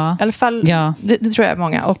det. Ja. I alla fall, det tror jag är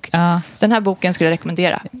många. Och den här boken skulle jag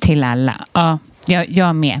rekommendera. Till alla. Ja,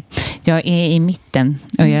 jag med. Jag är i mitten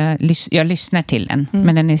och jag lyssnar till den.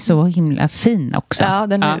 Men den är så himla fin också. Ja,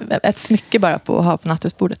 den är ett smycke bara på att ha på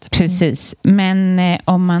nattduksbordet. Precis. Men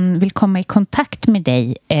om man vill komma i kontakt med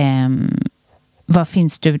dig, var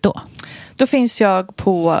finns du då? Då finns jag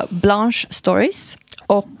på Blanche Stories.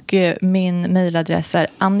 Och min mejladress är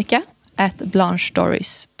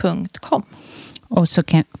annika@blanchestories.com. Och så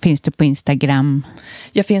finns du på Instagram?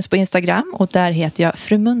 Jag finns på Instagram och där heter jag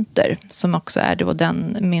Fru Munter, som också är då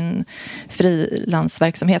min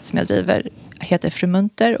frilansverksamhet som jag driver, heter Fru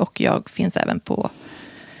Munter, och jag finns även på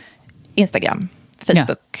Instagram,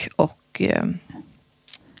 Facebook och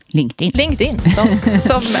LinkedIn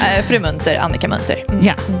som Fru Munter, Annika Munter.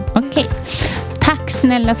 Ja, okej. Tack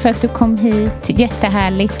snälla för att du kom hit.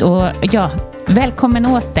 Jättehärligt, och välkommen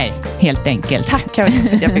åter, helt enkelt. Tack Caroline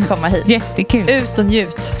för att jag fick komma hit. Jättekul. Ut och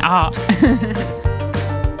njut. Ja.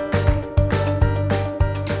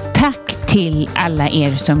 Tack till alla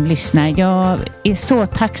er som lyssnar. Jag är så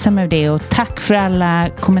tacksam över det, och tack för alla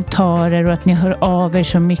kommentarer och att ni hör av er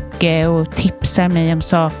så mycket och tipsar mig om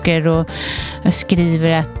saker och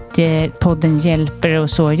skriver att podden hjälper och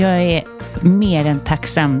så. Jag är mer än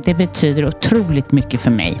tacksam. Det betyder otroligt mycket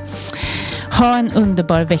för mig. Ha en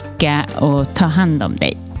underbar vecka och ta hand om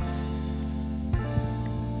dig.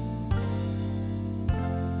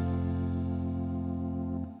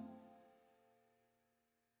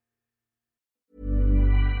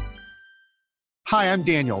 Hi, I'm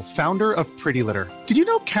Daniel, founder of Pretty Litter. Did you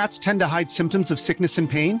know cats tend to hide symptoms of sickness and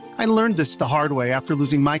pain? I learned this the hard way after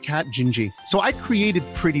losing my cat, Gingy. So I created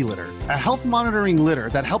Pretty Litter, a health monitoring litter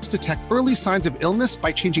that helps detect early signs of illness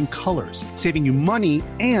by changing colors, saving you money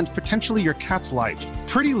and potentially your cat's life.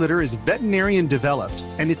 Pretty Litter is veterinarian developed,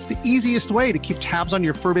 and it's the easiest way to keep tabs on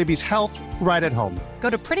your fur baby's health right at home. Go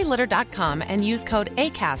to prettylitter.com and use code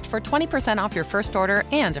ACAST for 20% off your first order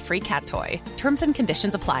and a free cat toy. Terms and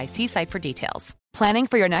conditions apply. See site for details. Planning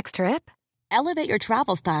for your next trip? Elevate your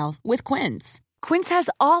travel style with Quince. Quince has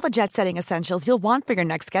all the jet-setting essentials you'll want for your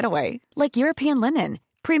next getaway, like European linen,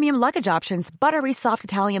 premium luggage options, buttery soft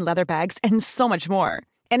Italian leather bags, and so much more.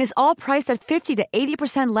 And is all priced at 50 to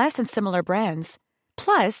 80% less than similar brands.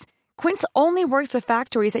 Plus, Quince only works with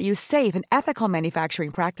factories that use safe and ethical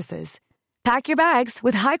manufacturing practices. Pack your bags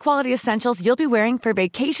with high-quality essentials you'll be wearing for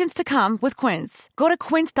vacations to come with Quince. Go to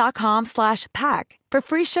quince.com/pack for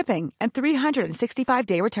free shipping and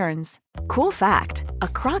 365-day returns. Cool fact, a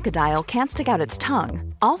crocodile can't stick out its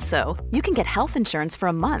tongue. Also, you can get health insurance for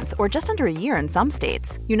a month or just under a year in some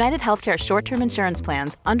states. United Healthcare short-term insurance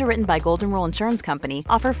plans, underwritten by Golden Rule Insurance Company,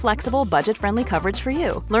 offer flexible, budget-friendly coverage for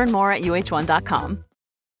you. Learn more at uh1.com.